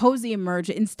 Posey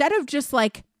emerges. Instead of just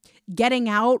like getting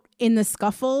out in the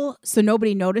scuffle so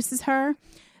nobody notices her,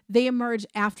 they emerge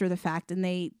after the fact and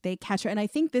they catch her. And I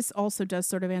think this also does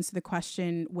sort of answer the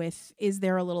question with, is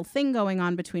there a little thing going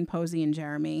on between Posey and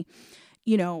Jeremy?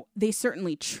 You know, they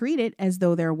certainly treat it as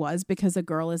though there was, because a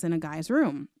girl is in a guy's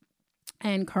room.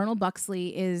 And Colonel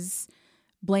Buxley is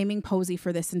blaming Posey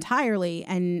for this entirely.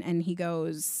 And he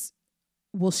goes,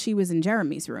 well, she was in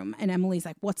Jeremy's room. And Emily's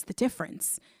like, what's the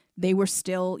difference? They were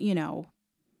still, you know,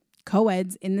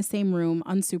 co-eds in the same room,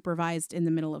 unsupervised in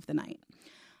the middle of the night.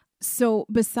 So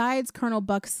besides Colonel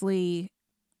Buxley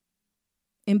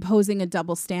imposing a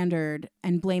double standard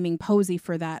and blaming Posey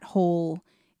for that whole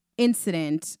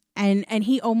incident, and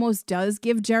he almost does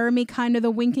give Jeremy kind of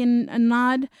the wink and a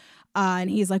nod,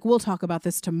 and he's like, we'll talk about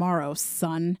this tomorrow,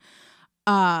 son.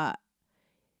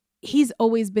 He's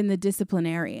always been the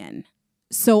disciplinarian.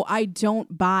 So I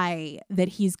don't buy that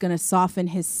he's going to soften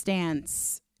his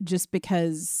stance just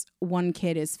because one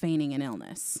kid is feigning an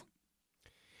illness.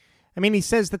 I mean, he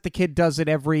says that the kid does it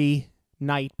every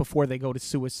night before they go to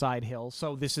Suicide Hill,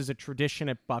 so this is a tradition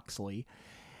at Buxley.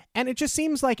 And it just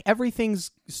seems like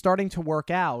everything's starting to work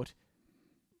out,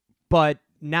 but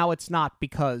now it's not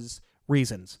because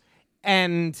reasons.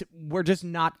 And we're just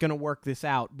not going to work this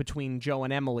out between Joe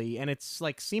and Emily, and it's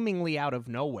like seemingly out of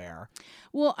nowhere.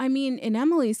 Well, I mean, in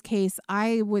Emily's case,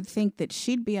 I would think that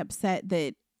she'd be upset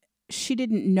that she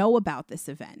didn't know about this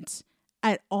event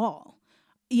at all.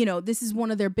 You know, this is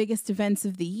one of their biggest events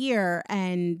of the year,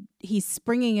 and he's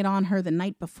springing it on her the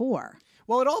night before.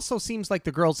 Well, it also seems like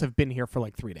the girls have been here for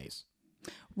like 3 days.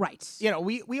 Right. You know,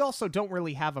 we also don't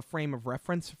really have a frame of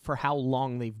reference for how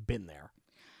long they've been there.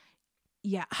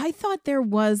 Yeah, I thought there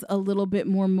was a little bit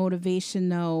more motivation,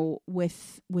 though,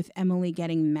 with Emily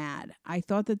getting mad. I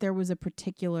thought that there was a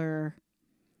particular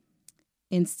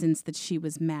instance that she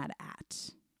was mad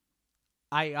at.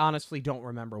 I honestly don't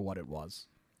remember what it was.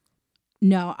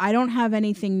 No, I don't have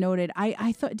anything noted.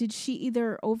 I thought, did she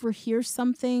either overhear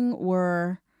something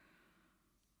or...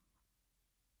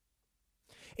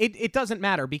 It doesn't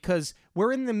matter because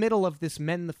we're in the middle of this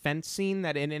mend the fence scene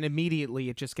and immediately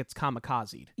it just gets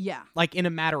kamikazed. Yeah. Like in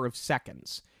a matter of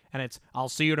seconds. And it's, I'll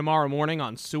see you tomorrow morning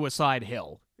on Suicide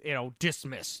Hill. You know,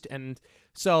 dismissed. And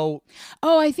so...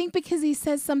 Oh, I think because he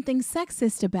says something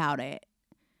sexist about it.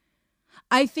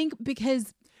 I think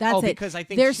because... That's because it. I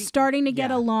think they're starting to get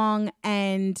along,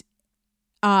 and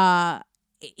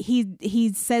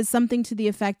he says something to the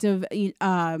effect of,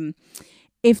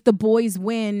 if the boys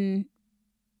win,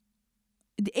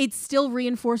 it still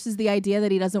reinforces the idea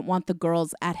that he doesn't want the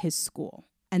girls at his school,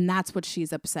 and that's what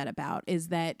she's upset about. Is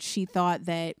that she thought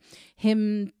that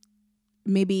him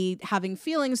maybe having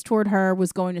feelings toward her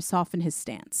was going to soften his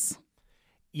stance.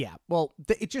 Yeah, well,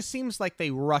 it just seems like they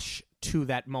rush to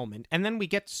that moment. And then we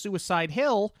get to Suicide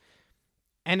Hill,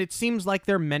 and it seems like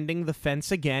they're mending the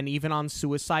fence again, even on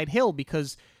Suicide Hill,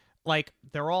 because, like,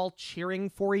 they're all cheering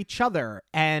for each other,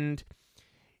 and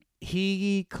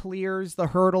he clears the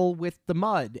hurdle with the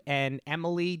mud, and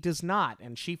Emily does not,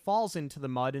 and she falls into the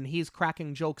mud, and he's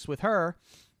cracking jokes with her,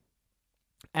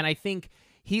 and I think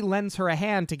he lends her a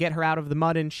hand to get her out of the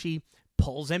mud, and she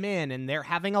pulls him in, and they're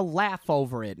having a laugh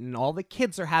over it, and all the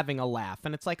kids are having a laugh,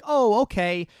 and it's like, oh,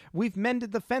 okay, we've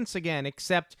mended the fence again,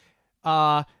 except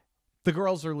the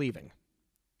girls are leaving.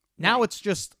 Now it's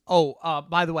just,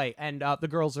 by the way, and the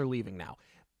girls are leaving now.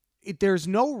 There's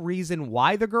no reason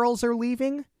why the girls are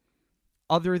leaving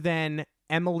other than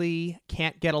Emily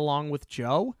can't get along with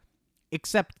Joe,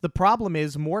 except the problem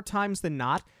is, more times than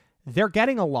not, they're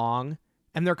getting along,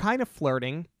 and they're kind of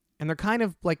flirting, and they're kind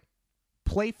of, like,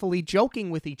 playfully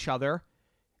joking with each other,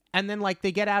 and then like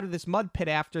they get out of this mud pit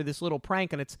after this little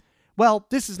prank, and it's, well,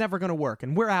 this is never going to work,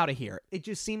 and we're out of here. It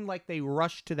just seemed like they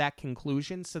rushed to that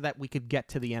conclusion so that we could get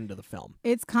to the end of the film.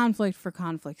 It's conflict for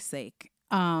conflict's sake,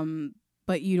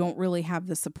 but you don't really have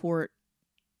the support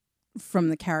from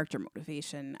the character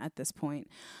motivation at this point.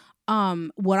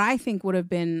 What I think would have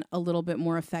been a little bit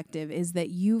more effective is that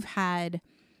you've had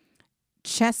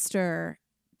Chester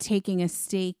taking a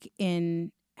stake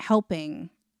in helping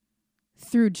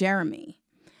through Jeremy.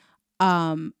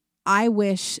 I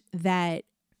wish that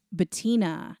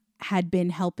Bettina had been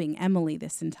helping Emily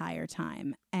this entire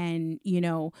time and, you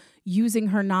know, using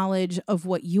her knowledge of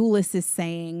what Euless is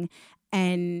saying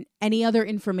and any other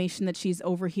information that she's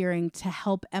overhearing to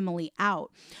help Emily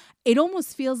out. It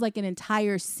almost feels like an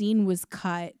entire scene was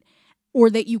cut, or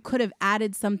that you could have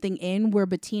added something in where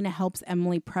Bettina helps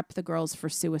Emily prep the girls for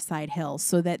Suicide Hill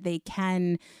so that they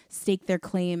can stake their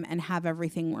claim and have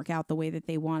everything work out the way that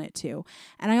they want it to.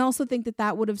 And I also think that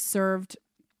that would have served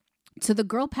to the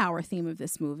girl power theme of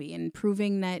this movie and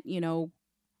proving that, you know,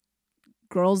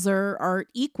 girls are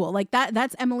equal. Like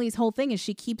that's Emily's whole thing, is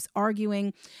she keeps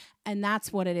arguing, and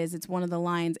that's what it is. It's one of the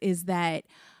lines is that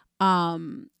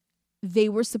they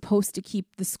were supposed to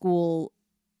keep the school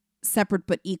separate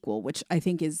but equal, which I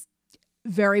think is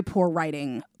very poor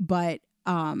writing, but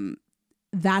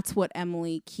that's what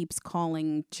Emily keeps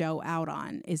calling Joe out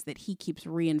on, is that he keeps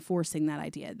reinforcing that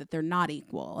idea that they're not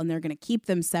equal and they're going to keep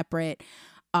them separate,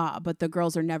 but the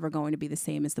girls are never going to be the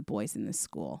same as the boys in this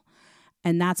school.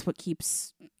 And that's what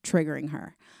keeps triggering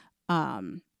her.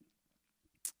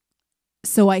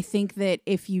 So I think that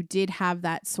if you did have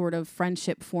that sort of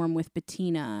friendship form with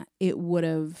Bettina, it would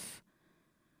have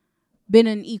been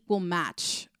an equal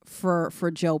match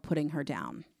for Joe putting her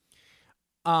down.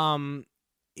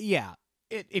 Yeah.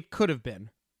 It could have been.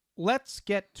 Let's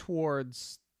get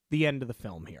towards the end of the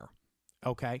film here,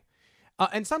 okay?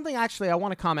 And something, actually, I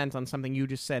want to comment on something you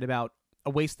just said about a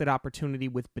wasted opportunity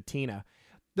with Bettina.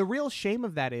 The real shame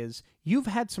of that is you've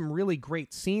had some really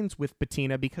great scenes with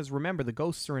Bettina because, remember, the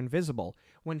ghosts are invisible.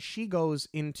 When she goes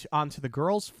onto the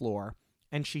girls' floor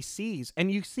and she sees, and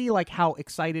you see like how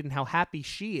excited and how happy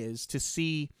she is to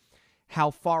see how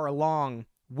far along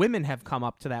women have come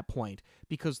up to that point,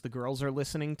 because the girls are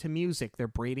listening to music, they're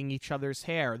braiding each other's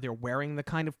hair, they're wearing the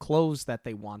kind of clothes that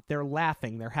they want, they're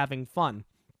laughing, they're having fun.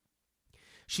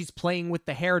 She's playing with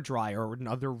the hairdryer,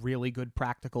 another really good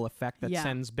practical effect that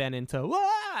sends Ben into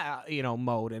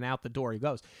mode, and out the door he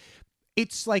goes.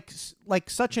 It's like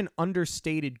such an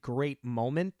understated great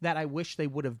moment that I wish they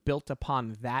would have built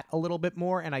upon that a little bit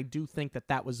more, and I do think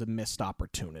that was a missed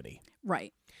opportunity.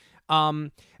 Right.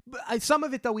 But some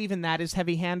of it, though, even that is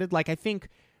heavy-handed. Like I think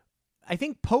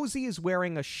Posey is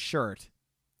wearing a shirt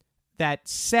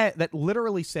that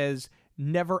literally says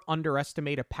 "Never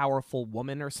underestimate a powerful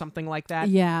woman" or something like that.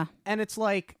 Yeah. And it's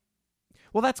like,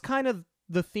 well, that's kind of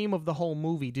the theme of the whole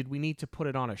movie. Did we need to put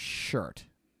it on a shirt?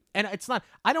 And it's not,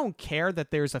 I don't care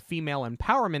that there's a female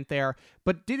empowerment there,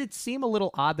 but did it seem a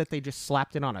little odd that they just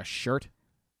slapped it on a shirt?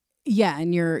 Yeah,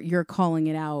 and you're calling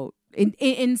it out.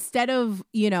 Instead of,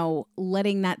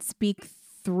 letting that speak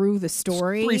through the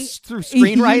story. Through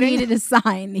screenwriting? You needed a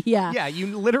sign, yeah. Yeah,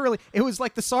 it was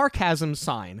like the sarcasm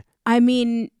sign. I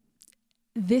mean,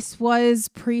 this was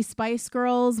pre-Spice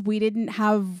Girls. We didn't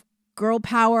have girl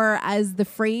power as the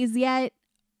phrase yet.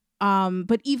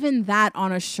 But even that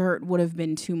on a shirt would have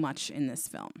been too much in this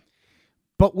film.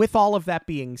 But with all of that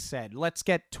being said, let's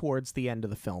get towards the end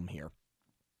of the film here.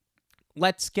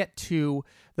 Let's get to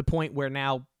the point where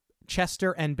now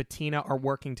Chester and Bettina are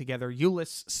working together.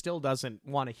 Euless still doesn't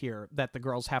want to hear that the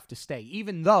girls have to stay,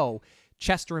 even though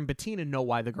Chester and Bettina know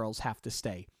why the girls have to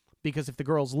stay. Because if the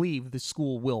girls leave, the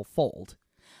school will fold.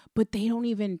 But they don't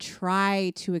even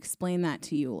try to explain that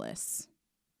to Euless.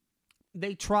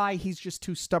 They try, he's just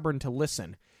too stubborn to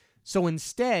listen. So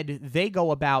instead, they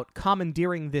go about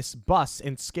commandeering this bus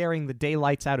and scaring the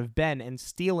daylights out of Ben and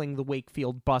stealing the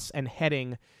Wakefield bus and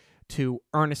heading to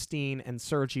Ernestine and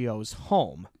Sergio's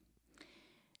home.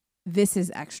 This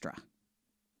is extra.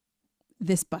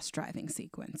 This bus driving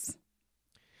sequence.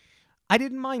 I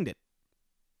didn't mind it.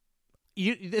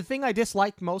 The thing I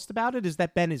disliked most about it is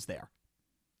that Ben is there.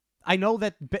 I know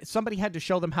that somebody had to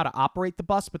show them how to operate the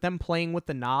bus, but them playing with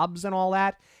the knobs and all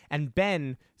that, and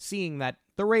Ben seeing that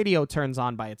the radio turns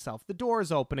on by itself, the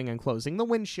doors opening and closing, the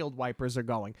windshield wipers are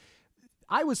going.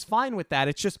 I was fine with that.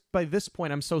 It's just by this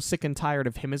point I'm so sick and tired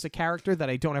of him as a character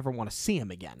that I don't ever want to see him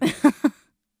again.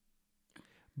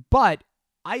 But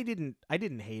I didn't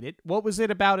hate it. What was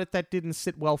it about it that didn't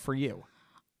sit well for you?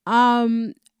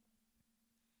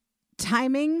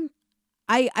 Timing.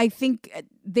 I think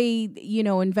they,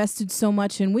 invested so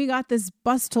much, and we got this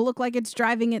bus to look like it's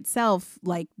driving itself.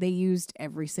 Like, they used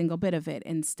every single bit of it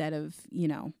instead of,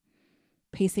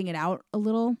 pacing it out a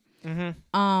little.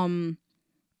 Mm-hmm.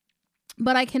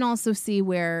 But I can also see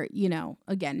where,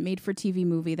 again, made for TV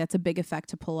movie, that's a big effect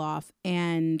to pull off.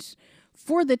 And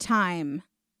for the time,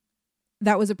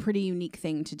 that was a pretty unique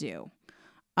thing to do.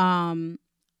 But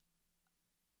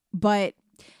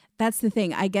that's the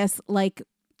thing. I guess, like,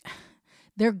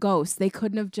 they're ghosts. They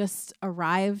couldn't have just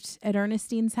arrived at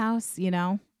Ernestine's house,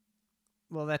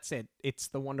 Well, that's it. It's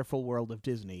the wonderful world of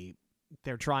Disney.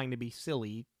 They're trying to be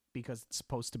silly because it's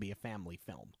supposed to be a family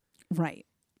film. Right.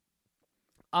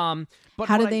 But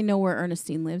how do they know where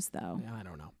Ernestine lives, though? I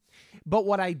don't know. But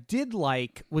what I did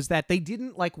like was that they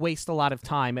didn't waste a lot of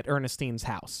time at Ernestine's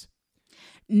house.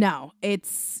 No,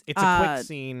 it's a quick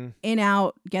scene. In,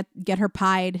 out, get her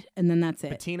pied, and then that's it.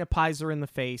 Bettina pies her in the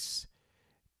face.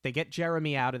 They get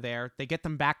Jeremy out of there. They get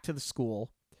them back to the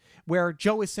school, where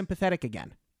Joe is sympathetic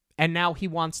again. And now he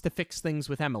wants to fix things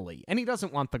with Emily. And he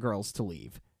doesn't want the girls to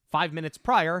leave. 5 minutes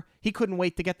prior, he couldn't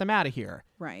wait to get them out of here.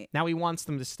 Right. Now he wants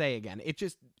them to stay again.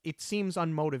 It seems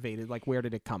unmotivated. Like, where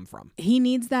did it come from? He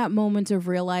needs that moment of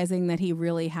realizing that he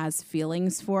really has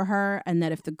feelings for her and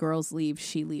that if the girls leave,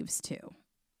 she leaves too.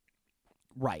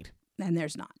 Right. And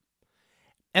there's not.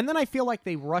 And then I feel like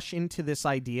they rush into this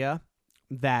idea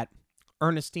that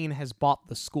Ernestine has bought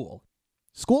the school.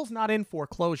 School's not in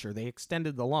foreclosure. They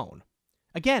extended the loan.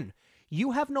 Again,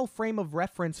 you have no frame of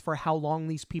reference for how long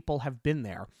these people have been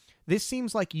there. This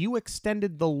seems like you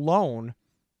extended the loan,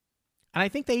 and I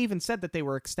think they even said that they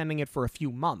were extending it for a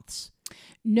few months.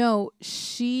 No,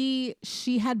 she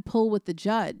had pull with the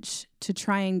judge to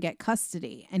try and get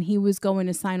custody, and he was going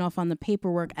to sign off on the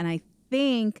paperwork, and I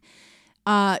think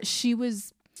she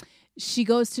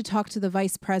goes to talk to the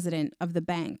vice president of the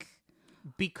bank.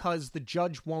 Because the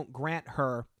judge won't grant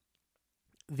her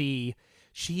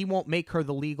she won't make her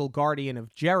the legal guardian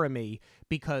of Jeremy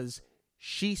because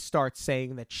she starts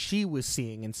saying that she was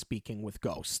seeing and speaking with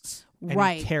ghosts. And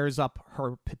right. He tears up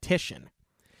her petition.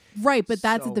 Right, but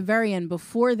that's at the very end.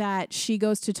 Before that, she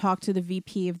goes to talk to the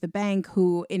VP of the bank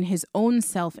who, in his own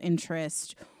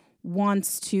self-interest,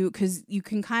 wants to, because you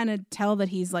can kind of tell that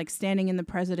he's like standing in the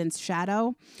president's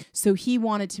shadow. So he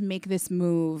wanted to make this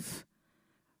move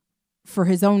for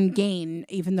his own gain,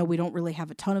 even though we don't really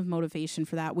have a ton of motivation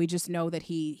for that. We just know that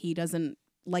he doesn't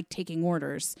like taking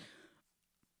orders.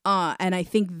 And I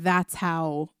think that's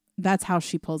how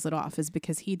she pulls it off, is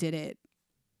because he did it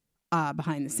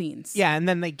behind the scenes. Yeah, and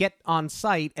then they get on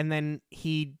site, and then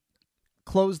he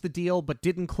closed the deal but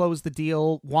didn't close the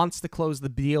deal, wants to close the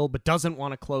deal but doesn't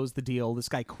want to close the deal. This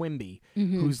guy Quimby,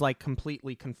 who's like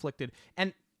completely conflicted.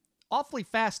 And awfully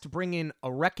fast to bring in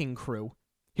a wrecking crew.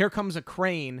 Here comes a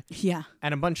crane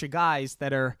and a bunch of guys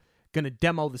that are going to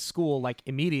demo the school like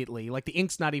immediately. Like the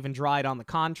ink's not even dried on the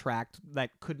contract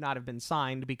that could not have been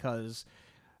signed because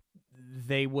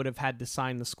they would have had to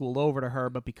sign the school over to her,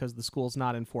 but because the school's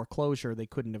not in foreclosure, they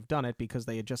couldn't have done it because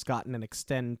they had just gotten an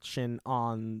extension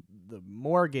on the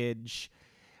mortgage,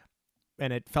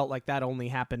 and it felt like that only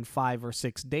happened 5 or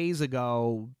 6 days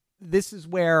ago. This is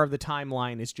where the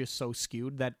timeline is just so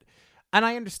skewed that... And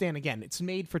I understand, again, it's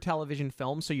made for television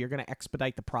film, so you're going to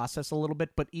expedite the process a little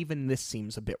bit, but even this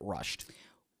seems a bit rushed.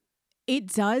 It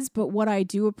does, but what I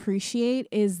do appreciate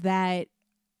is that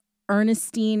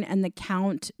Ernestine and the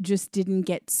Count just didn't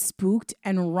get spooked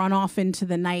and run off into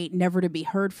the night, never to be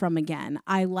heard from again.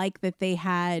 I like that they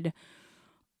had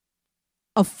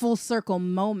a full circle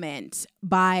moment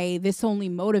by this only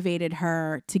motivated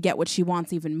her to get what she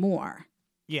wants even more.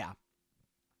 Yeah.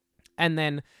 And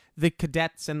then the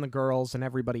cadets and the girls and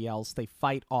everybody else, they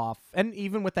fight off, and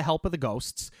even with the help of the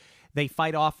ghosts, they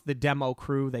fight off the demo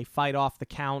crew, they fight off the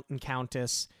Count and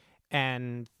Countess,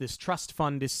 and this trust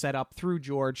fund is set up through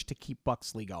George to keep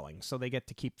Buxley going. So they get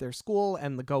to keep their school,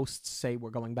 and the ghosts say, we're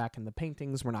going back in the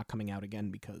paintings, we're not coming out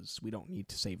again because we don't need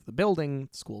to save the building,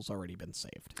 the school's already been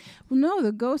saved. Well, no,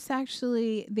 the ghosts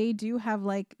actually, they do have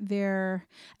like their...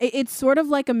 It's sort of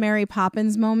like a Mary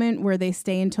Poppins moment where they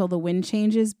stay until the wind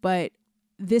changes, but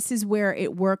this is where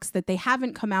it works that they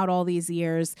haven't come out all these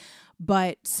years,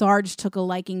 but Sarge took a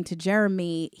liking to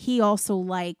Jeremy. He also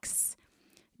likes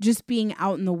just being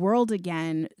out in the world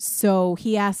again, so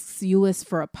he asks Euless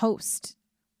for a post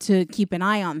to keep an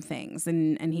eye on things,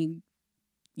 and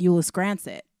Euless grants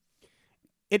it.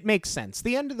 It makes sense.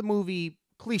 The end of the movie,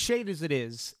 cliched as it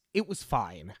is, it was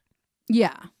fine.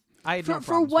 Yeah. I had no for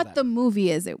problems what with the that. movie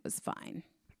is, it was fine.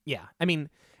 Yeah, I mean,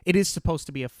 it is supposed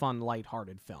to be a fun,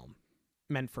 lighthearted film,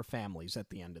 meant for families at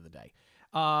the end of the day.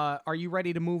 Are you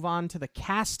ready to move on to the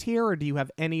cast here, or do you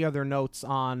have any other notes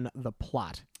on the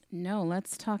plot? No,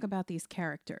 let's talk about these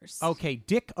characters. Okay,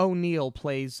 Dick O'Neill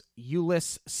plays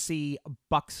Euless C.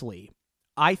 Buxley.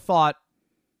 I thought,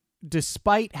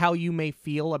 despite how you may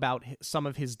feel about some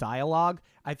of his dialogue,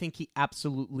 I think he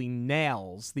absolutely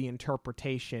nails the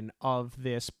interpretation of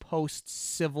this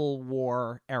post-Civil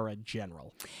War era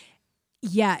general.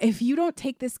 Yeah, if you don't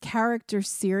take this character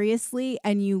seriously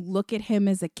and you look at him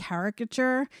as a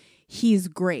caricature, he's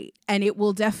great. And it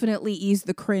will definitely ease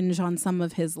the cringe on some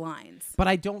of his lines. But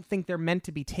I don't think they're meant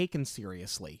to be taken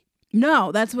seriously.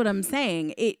 No, that's what I'm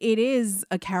saying. It is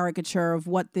a caricature of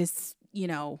what this,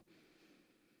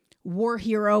 war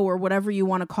hero or whatever you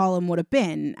want to call him would have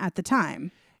been at the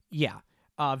time. Yeah.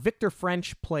 Victor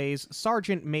French plays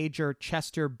Sergeant Major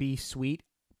Chester B. Sweet.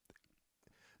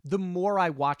 The more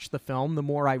I watch the film, the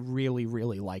more I really,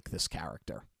 really like this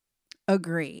character.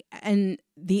 Agree. And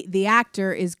the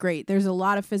actor is great. There's a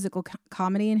lot of physical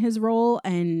comedy in his role,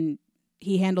 and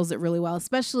he handles it really well,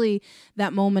 especially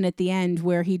that moment at the end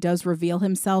where he does reveal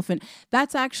himself. And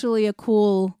that's actually a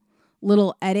cool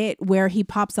little edit where he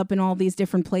pops up in all these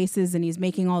different places and he's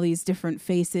making all these different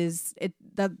faces.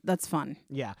 That's fun.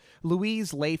 Yeah.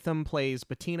 Louise Latham plays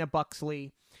Bettina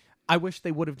Buxley. I wish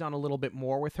they would have done a little bit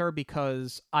more with her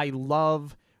because I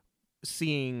love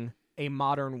seeing a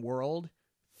modern world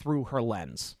through her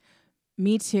lens.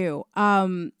 Me too.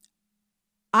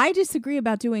 I disagree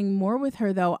about doing more with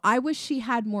her, though. I wish she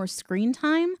had more screen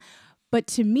time. But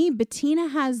to me, Bettina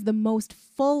has the most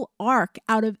full arc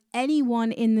out of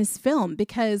anyone in this film,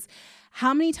 because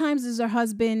how many times does her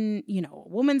husband, a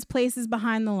woman's place is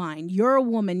behind the line. You're a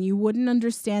woman. You wouldn't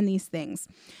understand these things.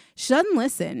 She doesn't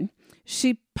listen.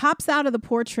 She pops out of the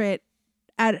portrait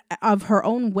of her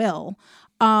own will.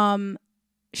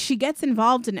 She gets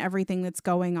involved in everything that's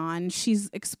going on. She's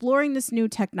exploring this new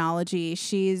technology.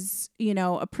 She's,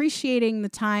 appreciating the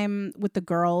time with the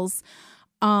girls.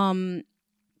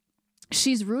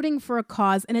 She's rooting for a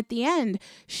cause. And at the end,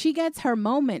 she gets her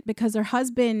moment because her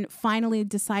husband finally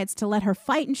decides to let her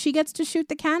fight and she gets to shoot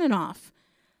the cannon off.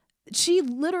 She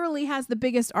literally has the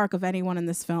biggest arc of anyone in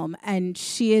this film, and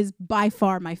she is by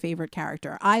far my favorite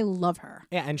character. I love her.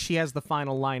 Yeah, and she has the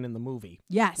final line in the movie.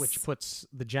 Yes. Which puts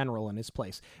the general in his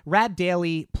place. Rad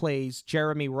Daly plays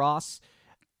Jeremy Ross.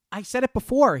 I said it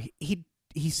before. He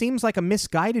seems like a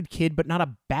misguided kid, but not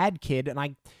a bad kid, and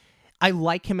I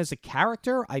like him as a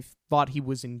character. I thought he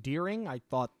was endearing. I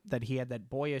thought that he had that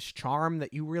boyish charm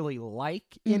that you really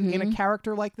like in a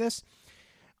character like this.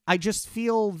 I just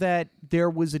feel that there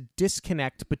was a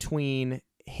disconnect between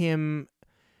him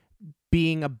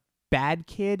being a bad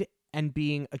kid and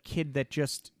being a kid that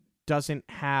just doesn't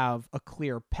have a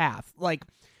clear path. Like,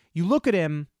 you look at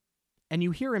him and you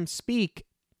hear him speak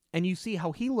and you see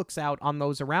how he looks out on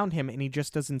those around him, and he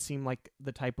just doesn't seem like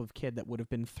the type of kid that would have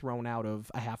been thrown out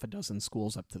of a half a dozen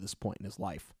schools up to this point in his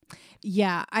life.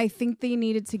 Yeah, I think they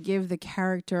needed to give the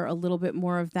character a little bit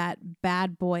more of that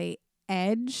bad boy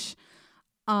edge.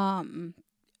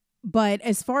 But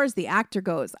as far as the actor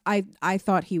goes, I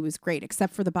thought he was great,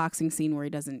 except for the boxing scene where he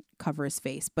doesn't cover his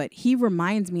face. But he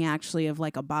reminds me actually of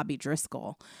like a Bobby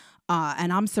Driscoll.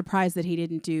 And I'm surprised that he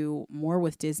didn't do more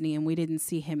with Disney and we didn't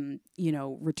see him,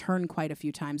 return quite a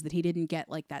few times, that he didn't get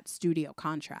like that studio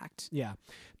contract. Yeah.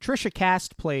 Trisha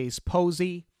Cast plays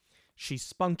Posey. She's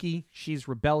spunky. She's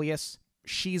rebellious.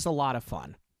 She's a lot of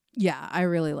fun. Yeah, I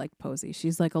really like Posey.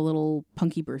 She's like a little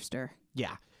Punky Brewster.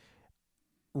 Yeah.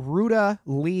 Ruta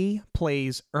Lee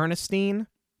plays Ernestine.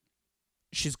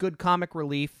 She's good comic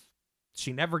relief.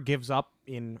 She never gives up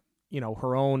in,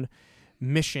 her own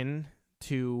mission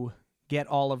to get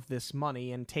all of this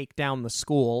money and take down the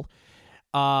school.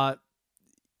 I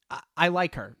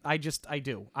like her. I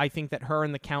do. I think that her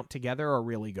and the Count together are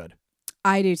really good.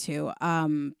 I do too.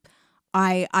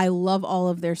 I love all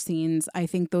of their scenes. I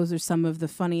think those are some of the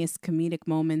funniest comedic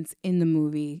moments in the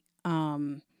movie.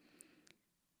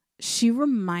 She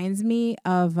reminds me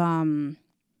of in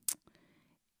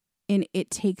It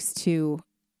Takes Two,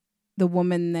 the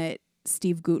woman that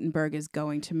Steve Guttenberg is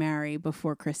going to marry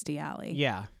before Kirstie Alley.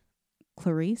 Yeah.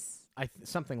 Clarice?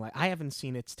 Something like, I haven't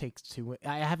seen It Takes Two.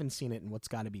 I haven't seen it in what's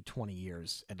got to be 20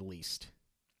 years at least.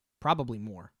 Probably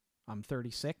more. I'm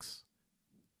 36.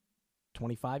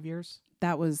 25 years?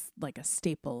 That was like a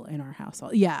staple in our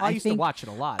household. Yeah. I used to watch it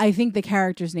a lot. I think the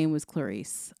character's name was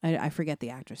Clarice. I forget the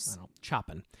actress. I don't know.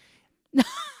 Choppin'.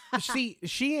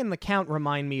 She and the Count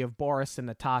remind me of Boris and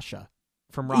Natasha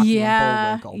from Rocky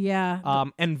and Bullwinkle. Yeah.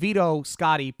 And Vito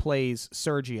Scotti plays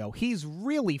Sergio. He's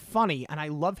really funny, and I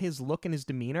love his look and his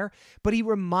demeanor, but he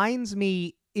reminds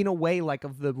me in a way like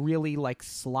of the really like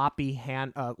sloppy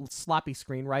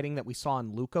screenwriting that we saw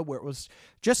in Luca, where it was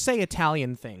just say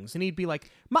Italian things, and he'd be like,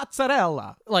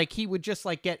 mozzarella. Like, he would just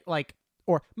like get like,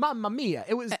 or mamma mia.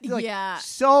 It was like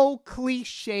so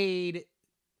cliched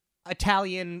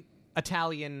Italian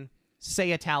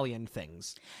say Italian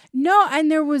things. No, and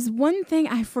there was one thing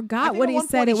I forgot what he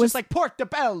said. It was just like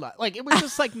portabella. Like, it was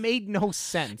just like made no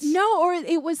sense. No, or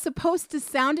it was supposed to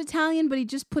sound Italian, but he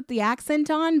just put the accent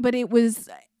on. But it was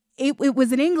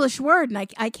an English word, and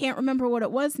I can't remember what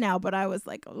it was now. But I was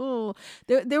like, oh,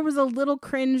 there was a little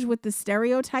cringe with the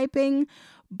stereotyping,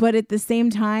 but at the same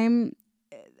time,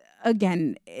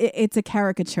 again, it's a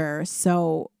caricature,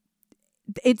 so.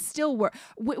 It still worked.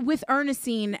 With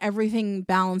Ernestine, everything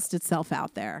balanced itself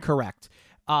out there. Correct.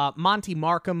 Monty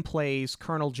Markham plays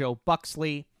Colonel Joe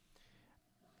Buxley.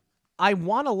 I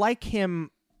want to like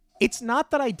him. It's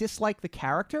not that I dislike the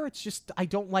character. It's just I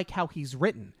don't like how he's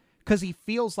written, because he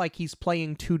feels like he's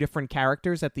playing two different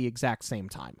characters at the exact same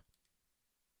time.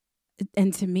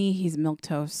 And to me, he's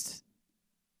milquetoast.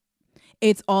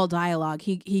 It's all dialogue.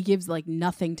 He gives like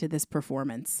nothing to this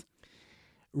performance.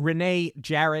 Renee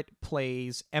Jarrett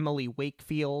plays Emily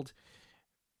Wakefield.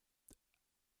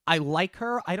 I like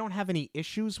her. I don't have any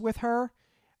issues with her.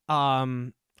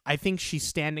 I think she's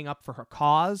standing up for her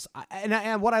cause.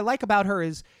 And what I like about her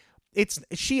is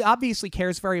she obviously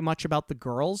cares very much about the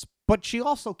girls, but she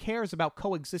also cares about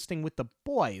coexisting with the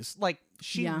boys. Like,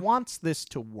 she wants this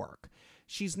to work.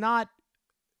 She's not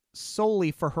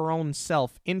solely for her own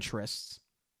self-interests.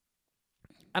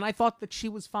 And I thought that she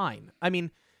was fine. I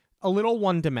mean, a little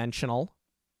one-dimensional.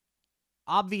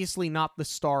 Obviously not the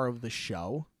star of the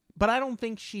show, but I don't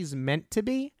think she's meant to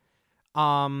be.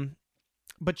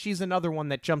 But she's another one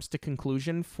that jumps to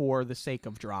conclusion for the sake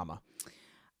of drama.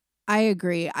 I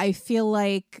agree. I feel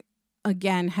like,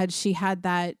 again, had she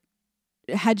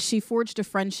forged a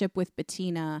friendship with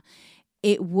Bettina,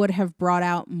 it would have brought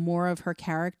out more of her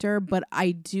character. But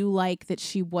I do like that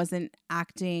she wasn't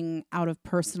acting out of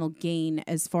personal gain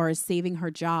as far as saving her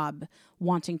job,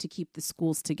 wanting to keep the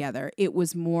schools together. It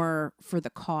was more for the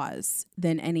cause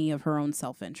than any of her own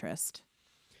self-interest.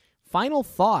 Final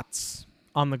thoughts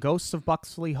on The Ghosts of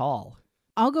Buxley Hall.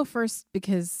 I'll go first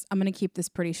because I'm going to keep this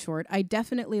pretty short. I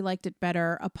definitely liked it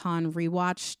better upon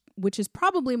rewatch, which is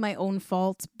probably my own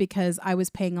fault because I was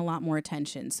paying a lot more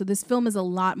attention. So this film is a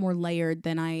lot more layered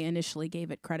than I initially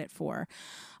gave it credit for.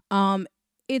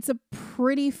 It's a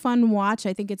pretty fun watch.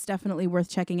 I think it's definitely worth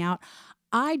checking out.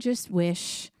 I just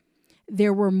wish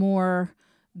there were more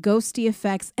ghosty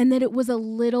effects and that it was a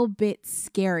little bit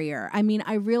scarier. I mean,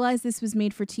 I realized this was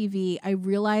made for TV. I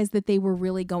realized that they were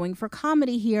really going for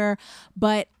comedy here,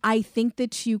 but I think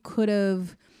that you could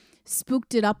have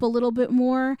spooked it up a little bit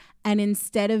more, and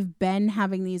instead of Ben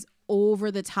having these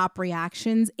over-the-top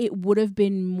reactions, it would have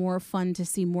been more fun to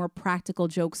see more practical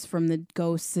jokes from the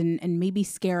ghosts and maybe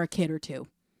scare a kid or two.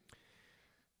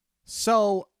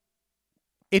 So,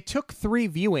 it took 3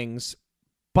 viewings,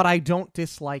 but I don't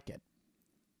dislike it.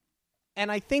 And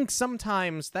I think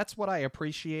sometimes that's what I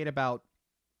appreciate about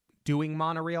doing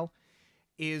Monorail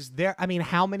is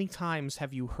how many times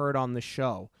have you heard on the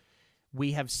show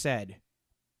we have said,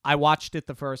 I watched it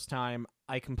the first time,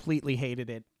 I completely hated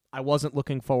it, I wasn't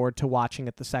looking forward to watching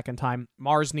it the second time.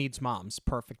 Mars Needs Moms,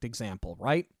 perfect example,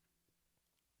 right?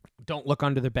 Don't Look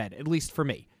Under the Bed, at least for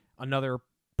me. Another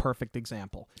perfect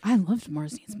example. I loved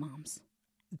Mars Needs Moms.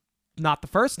 Not the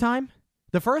first time.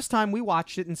 The first time we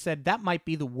watched it and said, that might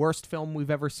be the worst film we've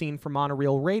ever seen for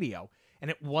Monorail Radio. And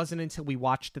it wasn't until we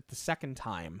watched it the second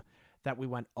time that we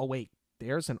went, oh, wait,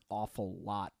 there's an awful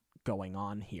lot going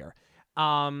on here.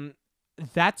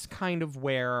 That's kind of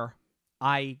where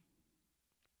I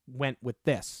went with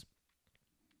this.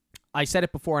 I said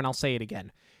it before and I'll say it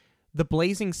again. The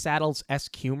Blazing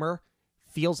Saddles-esque humor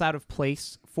feels out of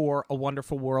place for A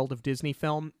Wonderful World of Disney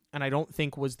film, and I don't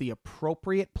think was the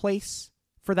appropriate place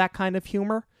for that kind of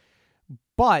humor.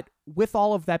 But with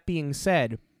all of that being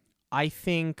said, I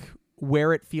think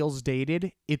where it feels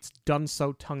dated, it's done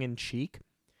so tongue-in-cheek.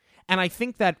 And I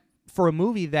think that for a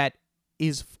movie that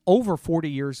is over 40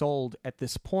 years old at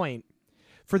this point,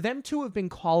 for them to have been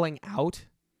calling out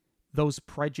those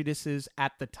prejudices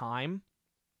at the time,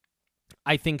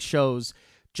 I think shows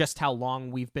just how long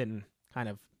we've been kind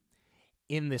of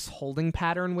in this holding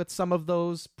pattern with some of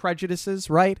those prejudices,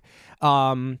 right?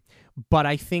 But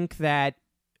I think that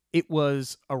it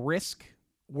was a risk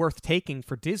worth taking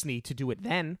for Disney to do it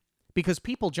then, because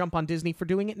people jump on Disney for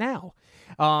doing it now.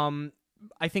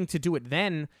 I think to do it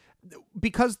then,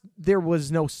 because there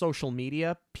was no social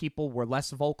media, people were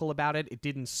less vocal about it. It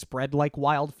didn't spread like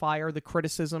wildfire, the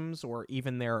criticisms or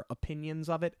even their opinions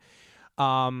of it.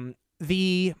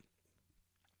 The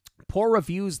poor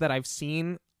reviews that I've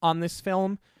seen on this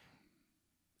film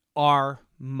are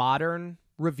modern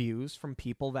reviews from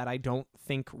people that I don't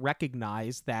think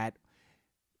recognize that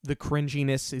the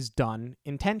cringiness is done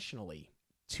intentionally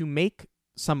to make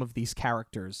some of these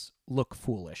characters look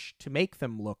foolish, to make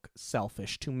them look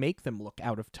selfish, to make them look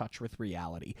out of touch with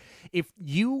reality. If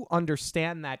you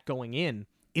understand that going in,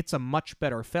 it's a much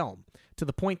better film. To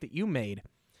the point that you made,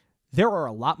 there are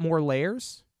a lot more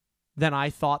layers than I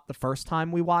thought the first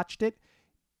time we watched it,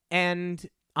 and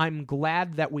I'm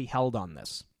glad that we held on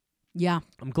this. Yeah.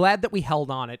 I'm glad that we held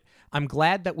on it. I'm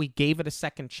glad that we gave it a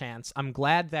second chance. I'm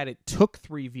glad that it took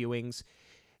 3 viewings.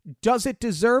 Does it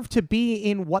deserve to be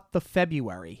in What the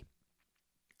February?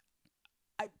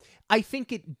 I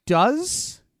think it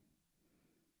does,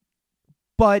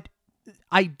 but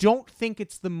I don't think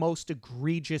it's the most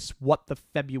egregious What the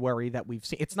February that we've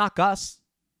seen. It's not Gus,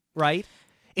 right?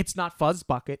 It's not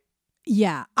Fuzzbucket.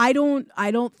 Yeah, I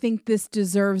don't think this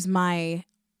deserves my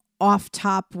off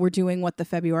top, we're doing What the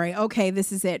February. Okay,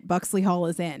 this is it. Buxley Hall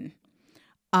is in.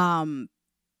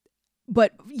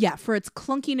 But yeah, for its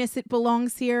clunkiness, it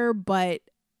belongs here. But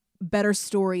better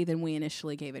story than we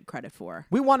initially gave it credit for.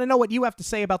 We want to know what you have to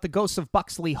say about the Ghosts of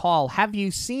Buxley Hall. Have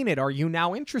you seen it? Are you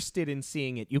now interested in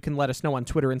seeing it? You can let us know on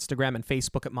Twitter, Instagram, and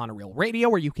Facebook at Monorail Radio,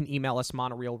 or you can email us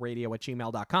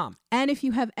monorailradio@gmail.com. And if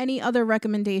you have any other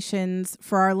recommendations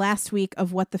for our last week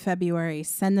of What the February,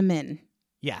 send them in.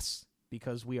 Yes,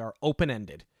 because we are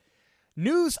open-ended.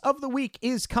 News of the week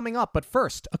is coming up, but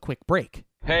first, a quick break.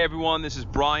 Hey everyone, this is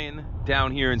Brian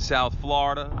down here in South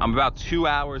Florida. I'm about 2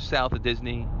 hours south of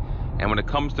Disney, and when it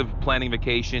comes to planning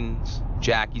vacations,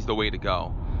 Jackie's the way to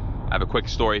go. I have a quick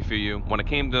story for you. When it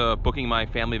came to booking my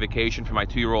family vacation for my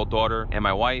 2-year-old daughter and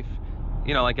my wife,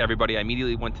 like everybody, I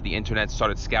immediately went to the internet,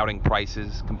 started scouting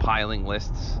prices, compiling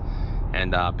lists,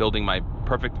 and building my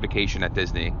perfect vacation at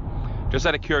Disney. Just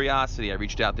out of curiosity, I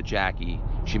reached out to Jackie.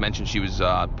 She mentioned she was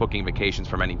booking vacations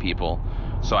for many people.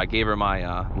 So I gave her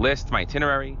my list, my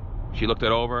itinerary. She looked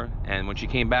it over, and when she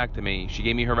came back to me, she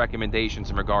gave me her recommendations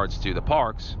in regards to the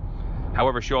parks.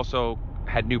 However, she also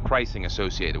had new pricing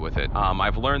associated with it.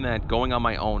 I've learned that going on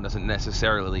my own doesn't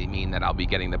necessarily mean that I'll be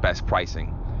getting the best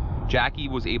pricing. Jackie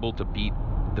was able to beat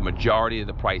the majority of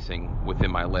the pricing within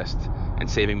my list and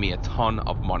saving me a ton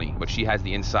of money, but she has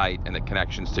the insight and the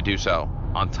connections to do so.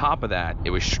 On top of that,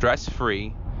 it was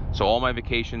stress-free. So all my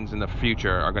vacations in the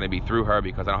future are going to be through her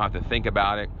because I don't have to think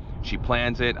about it. She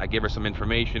plans it. I give her some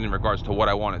information in regards to what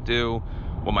I want to do,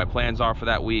 what my plans are for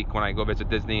that week when I go visit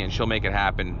Disney, and she'll make it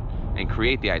happen and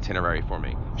create the itinerary for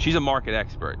me. She's a market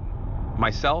expert.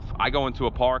 Myself, I go into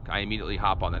a park, I immediately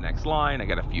hop on the next line, I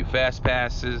get a few fast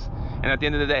passes, and at the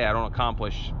end of the day, I don't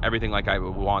accomplish everything like I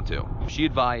would want to. She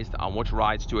advised on which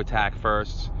rides to attack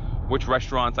first, which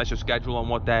restaurants I should schedule on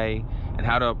what day, and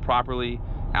how to properly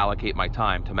allocate my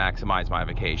time to maximize my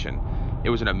vacation. It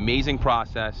was an amazing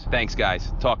process. Thanks,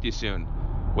 guys. Talk to you soon.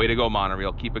 Way to go,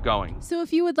 Monorail. Keep it going. So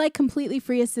if you would like completely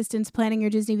free assistance planning your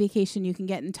Disney vacation, you can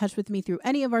get in touch with me through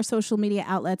any of our social media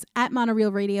outlets at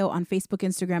Monorail Radio on Facebook,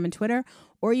 Instagram, and Twitter,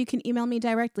 or you can email me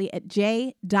directly at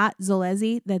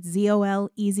j.zolezzi, that's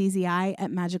Zolezzi, at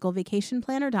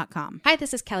magicalvacationplanner.com. Hi,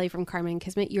 this is Kelly from Karma and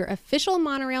Kismet, your official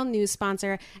Monorail news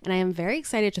sponsor, and I am very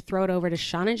excited to throw it over to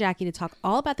Sean and Jackie to talk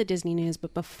all about the Disney news.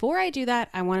 But before I do that,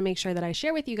 I want to make sure that I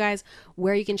share with you guys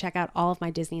where you can check out all of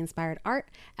my Disney-inspired art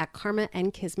at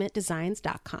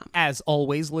karmaandkismetdesigns.com. As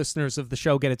always, listeners of the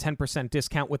show get a 10%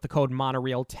 discount with the code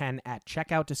Monorail10 at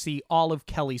checkout to see all of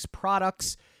Kelly's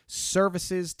products,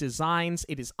 services, designs.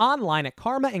 It is online at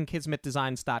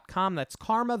karmaandkismetdesigns.com. That's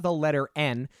karma, the letter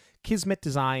N,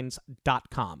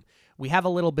 kismetdesigns.com. We have a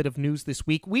little bit of news this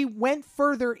week. We went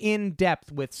further in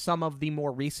depth with some of the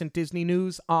more recent Disney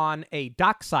news on a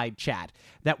Dockside chat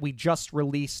that we just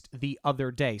released the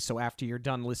other day. So after you're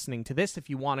done listening to this, if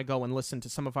you want to go and listen to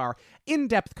some of our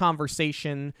in-depth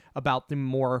conversation about the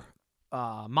more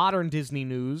modern Disney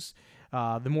news,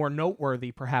 the more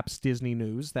noteworthy, perhaps, Disney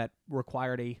news that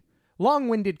required a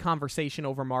long-winded conversation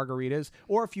over margaritas,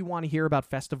 or if you want to hear about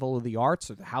Festival of the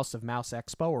Arts or the House of Mouse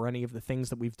Expo or any of the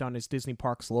things that we've done as Disney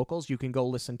Parks locals, you can go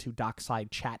listen to Dockside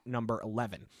Chat number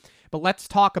 11. But let's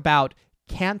talk about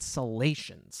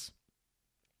cancellations.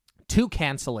 2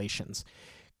 cancellations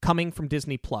coming from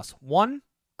Disney Plus. One,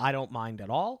 I don't mind at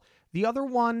all. The other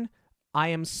one, I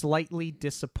am slightly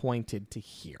disappointed to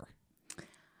hear.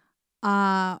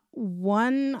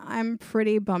 One I'm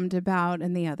pretty bummed about,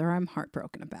 and the other I'm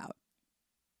heartbroken about.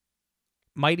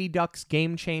 Mighty Ducks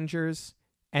Game Changers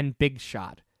and Big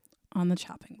Shot. On the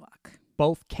chopping block.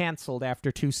 Both canceled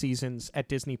after 2 seasons at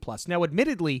Disney Plus. Now,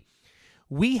 admittedly,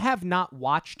 we have not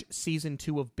watched season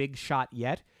 2 of Big Shot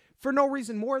yet for no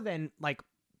reason more than, like,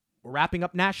 wrapping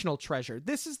up National Treasure.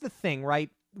 This is the thing, right,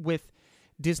 with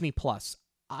Disney Plus.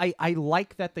 I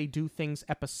like that they do things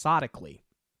episodically,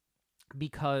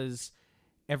 because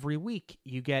every week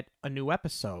you get a new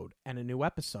episode and a new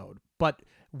episode. But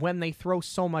when they throw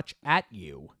so much at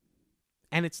you,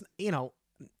 and it's,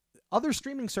 other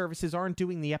streaming services aren't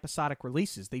doing the episodic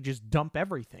releases. They just dump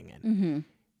everything in. Mm-hmm.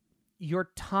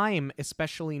 Your time,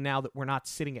 especially now that we're not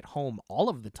sitting at home all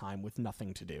of the time with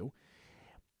nothing to do,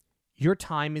 your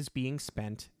time is being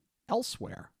spent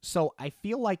elsewhere. So I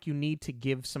feel like you need to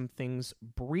give some things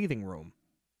breathing room.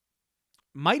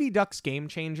 Mighty Ducks Game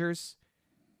Changers,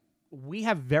 we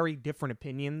have very different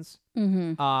opinions.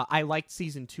 Mm-hmm. I liked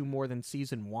season 2 more than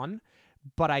season 1,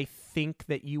 but I think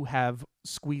that you have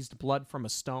squeezed blood from a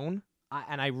stone,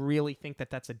 and I really think that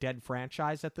that's a dead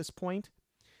franchise at this point.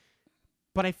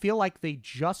 But I feel like they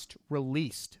just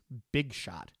released Big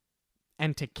Shot,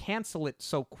 and to cancel it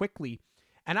so quickly,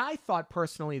 and I thought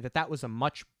personally that that was a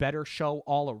much better show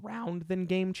all around than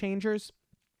Game Changers,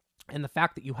 and the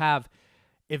fact that you have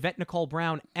Yvette Nicole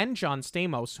Brown and John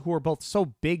Stamos, who are both so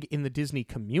big in the Disney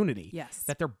community, yes,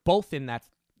 that they're both in that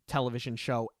television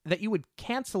show, that you would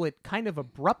cancel it kind of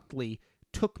abruptly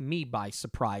took me by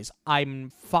surprise. I'm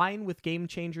fine with Game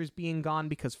Changers being gone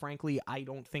because, frankly, I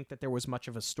don't think that there was much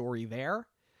of a story there.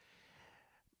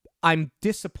 I'm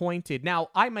disappointed. Now,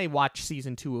 I may watch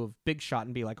season 2 of Big Shot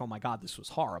and be like, oh my God, this was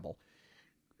horrible.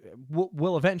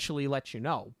 We'll eventually let you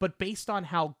know. But based on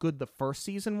how good the first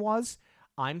season was,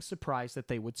 I'm surprised that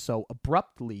they would so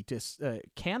abruptly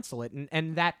cancel it,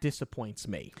 and that disappoints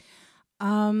me.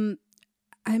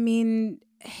 I mean,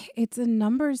 it's a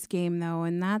numbers game, though,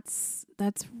 and that's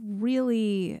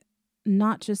really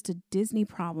not just a Disney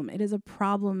problem. It is a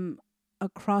problem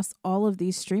across all of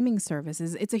these streaming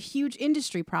services. It's a huge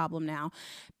industry problem now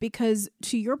because,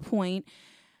 to your point,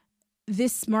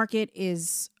 this market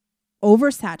is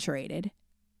oversaturated.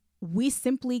 We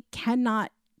simply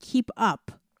cannot keep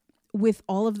up with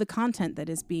all of the content that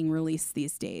is being released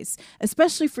these days,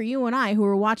 especially for you and I who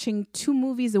are watching 2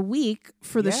 movies a week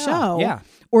for the show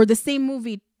or the same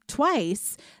movie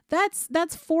twice.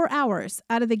 That's 4 hours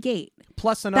out of the gate.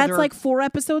 Plus another, that's like 4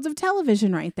 episodes of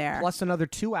television right there. Plus another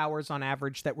 2 hours on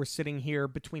average that we're sitting here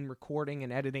between recording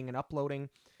and editing and uploading.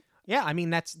 Yeah, I mean,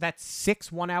 that's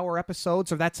 6 one-hour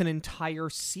episodes, or that's an entire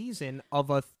season of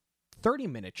a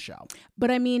 30-minute show.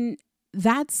 But I mean,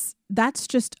 that's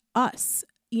just us.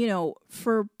 You know,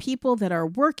 for people that are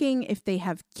working, if they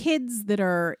have kids that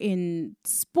are in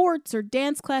sports or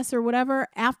dance class or whatever,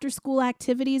 after school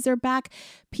activities are back,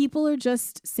 people are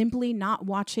just simply not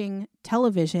watching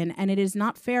television. And it is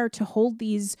not fair to hold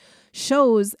these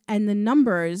shows and the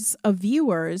numbers of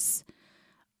viewers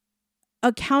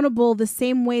accountable the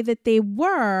same way that they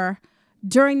were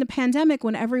during the pandemic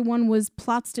when everyone was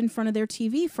plotzed in front of their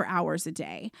TV for hours a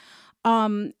day.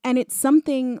 And it's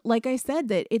something, like I said,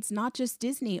 that it's not just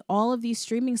Disney. All of these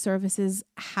streaming services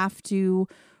have to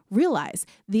realize.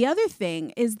 The other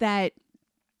thing is that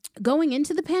going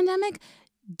into the pandemic,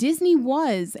 Disney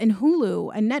was, and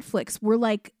Hulu and Netflix were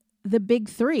like the big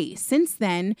 3. Since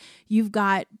then, you've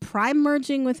got Prime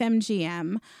merging with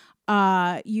MGM.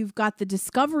 You've got the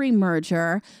Discovery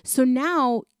merger. So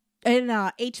now, and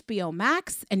HBO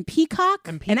Max and Peacock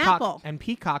and Apple. And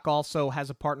Peacock also has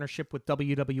a partnership with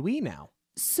WWE now.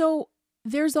 So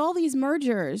there's all these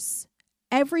mergers.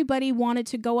 Everybody wanted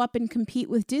to go up and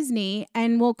compete with Disney.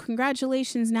 And well,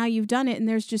 congratulations, now you've done it. And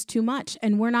there's just too much.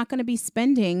 And we're not going to be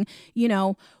spending, we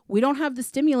don't have the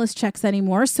stimulus checks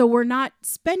anymore. So we're not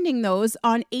spending those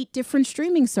on 8 different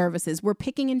streaming services. We're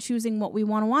picking and choosing what we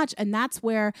want to watch. And that's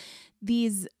where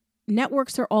these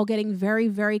networks are all getting very,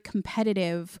 very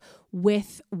competitive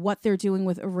with what they're doing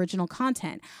with original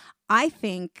content. I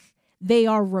think they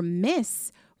are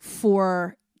remiss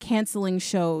for canceling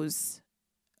shows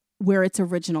where it's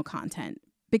original content.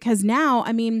 Because now,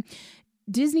 I mean,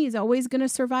 Disney is always going to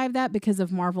survive that because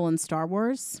of Marvel and Star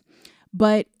Wars.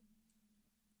 But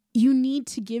you need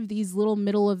to give these little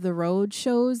middle of the road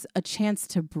shows a chance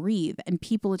to breathe and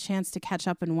people a chance to catch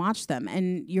up and watch them.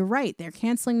 And you're right, they're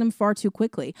canceling them far too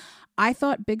quickly. I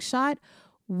thought Big Shot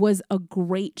was a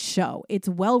great show. It's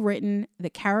well written. The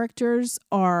characters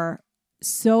are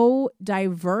so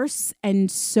diverse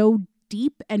and so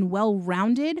deep and well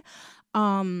rounded.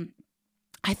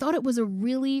 I thought it was a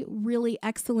really, really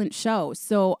excellent show.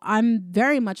 So I'm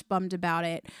very much bummed about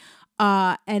it.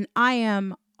 And I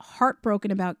am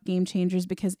heartbroken about Game Changers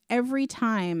because every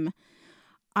time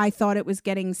I thought it was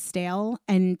getting stale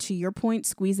and, to your point,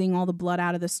 squeezing all the blood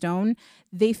out of the stone,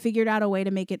 they figured out a way to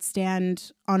make it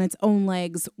stand on its own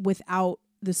legs without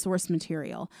the source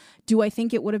material. Do I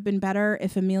think it would have been better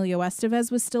if Emilio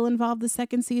Estevez was still involved the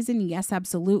second season? Yes,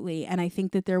 absolutely. And I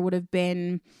think that there would have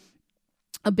been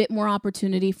a bit more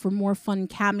opportunity for more fun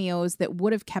cameos that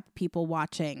would have kept people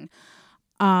watching.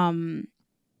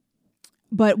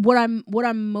 But what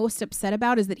I'm most upset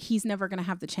about is that he's never going to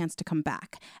have the chance to come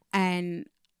back. And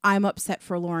I'm upset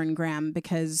for Lauren Graham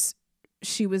because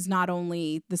she was not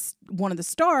only one of the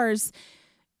stars,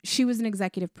 she was an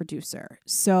executive producer.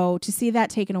 So to see that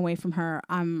taken away from her,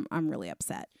 I'm really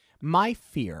upset. My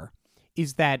fear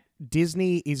is that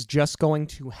Disney is just going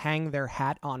to hang their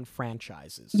hat on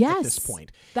franchises at this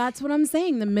point. That's what I'm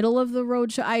saying. The middle of the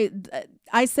road show.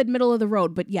 I said middle of the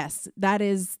road, but yes,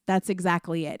 that's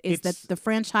exactly it. It's that the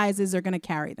franchises are going to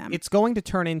carry them. It's going to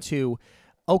turn into,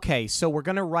 okay, so we're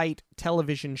going to write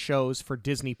television shows for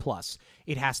Disney Plus.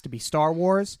 It has to be Star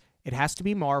Wars, it has to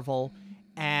be Marvel,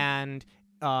 and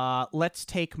let's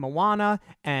take Moana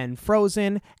and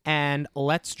Frozen and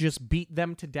let's just beat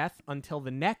them to death until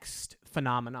the next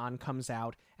phenomenon comes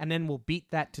out, and then we'll beat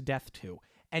that to death too.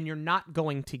 And you're not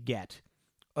going to get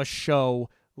a show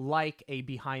like a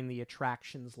Behind the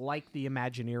Attractions, like the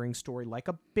Imagineering story, like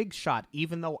a Big Shot.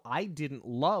 Even though I didn't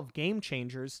love Game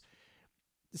Changers,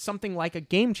 something like a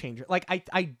Game Changer. Like,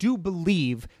 I do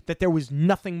believe that there was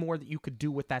nothing more that you could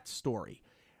do with that story.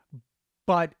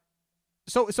 But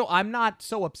so I'm not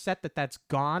so upset that that's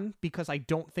gone, because I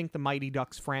don't think the Mighty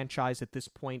Ducks franchise at this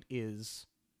point is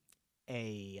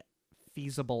a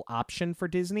feasible option for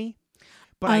Disney.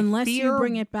 But unless you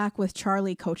bring it back with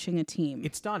Charlie coaching a team.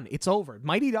 It's done. It's over.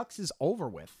 Mighty Ducks is over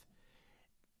with.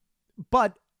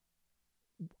 But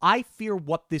I fear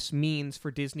what this means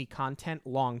for Disney content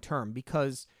long term,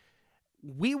 because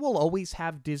we will always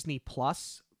have Disney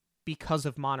Plus because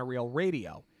of Monorail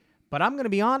Radio. But I'm going to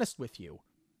be honest with you.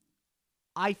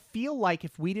 I feel like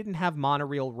if we didn't have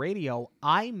Monorail Radio,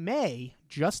 I may,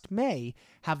 just may,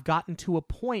 have gotten to a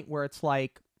point where it's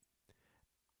like,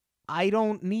 I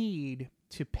don't need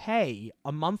to pay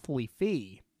a monthly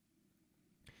fee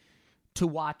to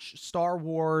watch Star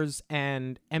Wars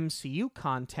and MCU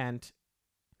content.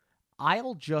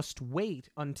 I'll just wait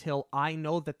until I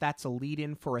know that that's a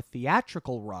lead-in for a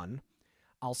theatrical run.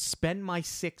 I'll spend my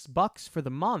 $6 for the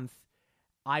month.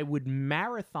 I would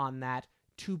marathon that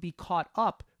to be caught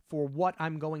up for what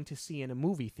I'm going to see in a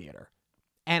movie theater.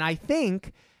 And I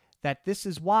think that this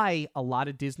is why a lot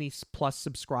of Disney Plus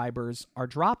subscribers are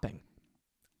dropping.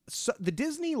 So the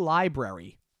Disney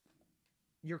library,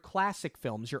 your classic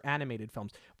films, your animated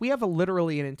films, we have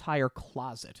literally an entire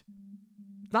closet.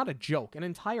 Not a joke, an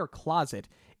entire closet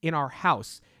in our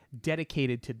house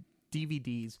dedicated to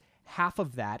DVDs. Half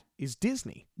of that is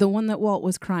Disney. The one that Walt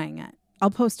was crying at. I'll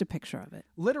post a picture of it.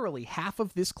 Literally, half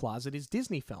of this closet is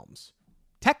Disney films.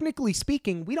 Technically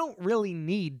speaking, we don't really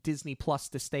need Disney Plus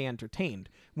to stay entertained.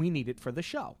 We need it for the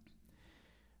show.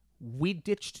 We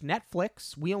ditched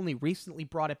Netflix. We only recently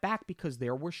brought it back because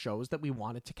there were shows that we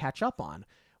wanted to catch up on.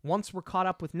 Once we're caught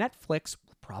up with Netflix,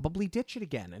 we'll probably ditch it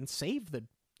again and save the,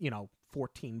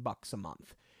 $14 a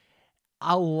month.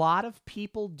 A lot of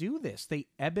people do this. They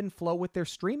ebb and flow with their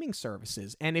streaming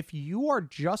services. And if you are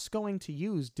just going to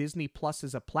use Disney Plus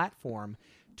as a platform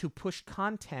to push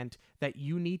content that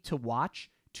you need to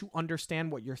watch to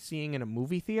understand what you're seeing in a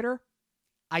movie theater,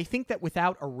 I think that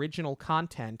without original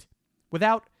content,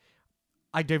 without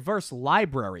a diverse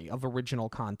library of original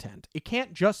content, it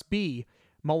can't just be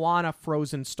Moana,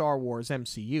 Frozen, Star Wars,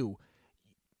 MCU.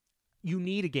 You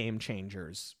need a Game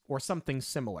Changers or something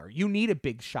similar. You need a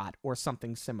Big Shot or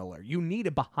something similar. You need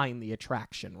a Behind the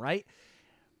Attraction, right?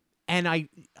 And I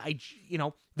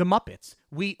the Muppets.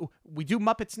 We do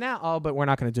Muppets now, but we're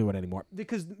not going to do it anymore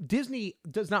because Disney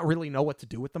does not really know what to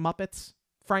do with the Muppets,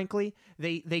 frankly.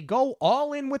 They go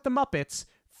all in with the Muppets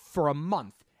for a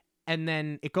month and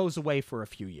then it goes away for a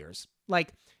few years.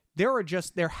 Like there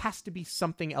has to be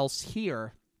something else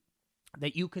here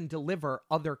that you can deliver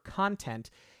other content.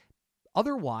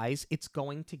 Otherwise, it's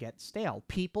going to get stale.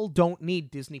 People don't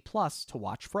need Disney Plus to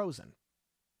watch Frozen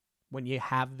when you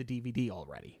have the DVD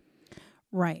already.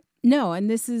 Right. No, and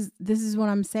this is what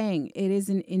I'm saying. It is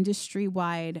an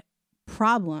industry-wide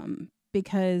problem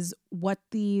because what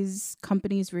these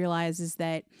companies realize is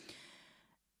that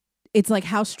it's like,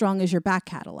 how strong is your back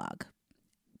catalog?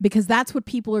 Because that's what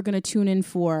people are going to tune in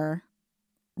for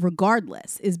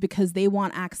regardless, is because they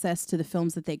want access to the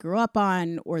films that they grew up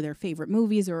on or their favorite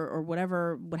movies or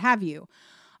whatever, what have you.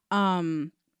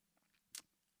 And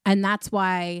that's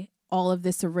why all of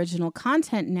this original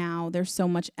content now, there's so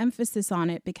much emphasis on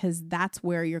it because that's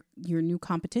where your new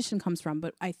competition comes from.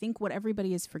 But I think what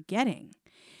everybody is forgetting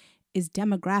is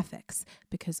demographics,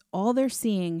 because all they're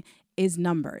seeing is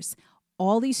numbers.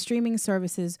 All these streaming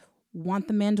services want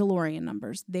the Mandalorian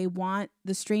numbers. They want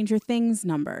the Stranger Things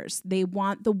numbers. They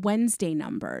want the Wednesday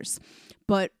numbers.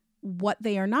 But what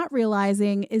they are not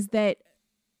realizing is that,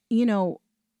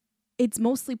 it's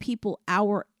mostly people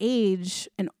our age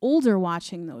and older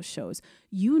watching those shows.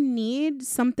 You need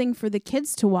something for the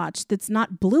kids to watch that's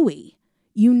not Bluey.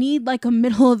 You need like a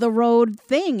middle of the road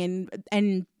thing,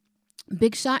 and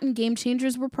Big Shot and Game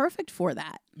Changers were perfect for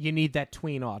that. You need that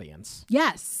tween audience.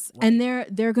 Yes, right. And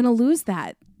they're going to lose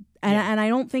that. And I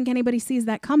don't think anybody sees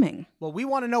that coming. Well, we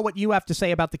want to know what you have to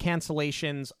say about the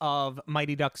cancellations of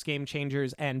Mighty Ducks, Game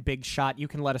Changers, and Big Shot. You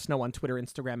can let us know on Twitter,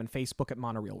 Instagram, and Facebook at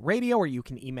Monorail Radio, or you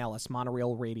can email us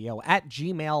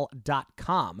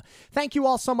monorailradio@gmail.com. Thank you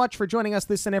all so much for joining us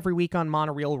this and every week on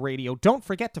Monorail Radio. Don't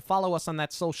forget to follow us on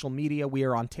that social media. We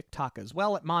are on TikTok as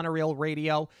well at Monorail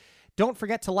Radio. Don't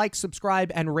forget to like,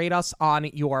 subscribe, and rate us on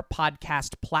your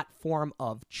podcast platform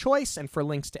of choice. And for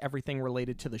links to everything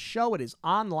related to the show, it is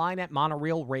online at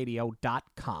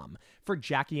monorailradio.com. For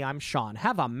Jackie, I'm Sean.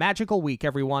 Have a magical week,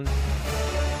 everyone.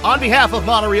 On behalf of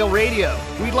Monorail Radio,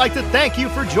 we'd like to thank you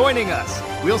for joining us.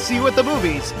 We'll see you at the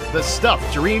movies, the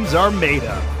stuff dreams are made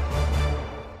of.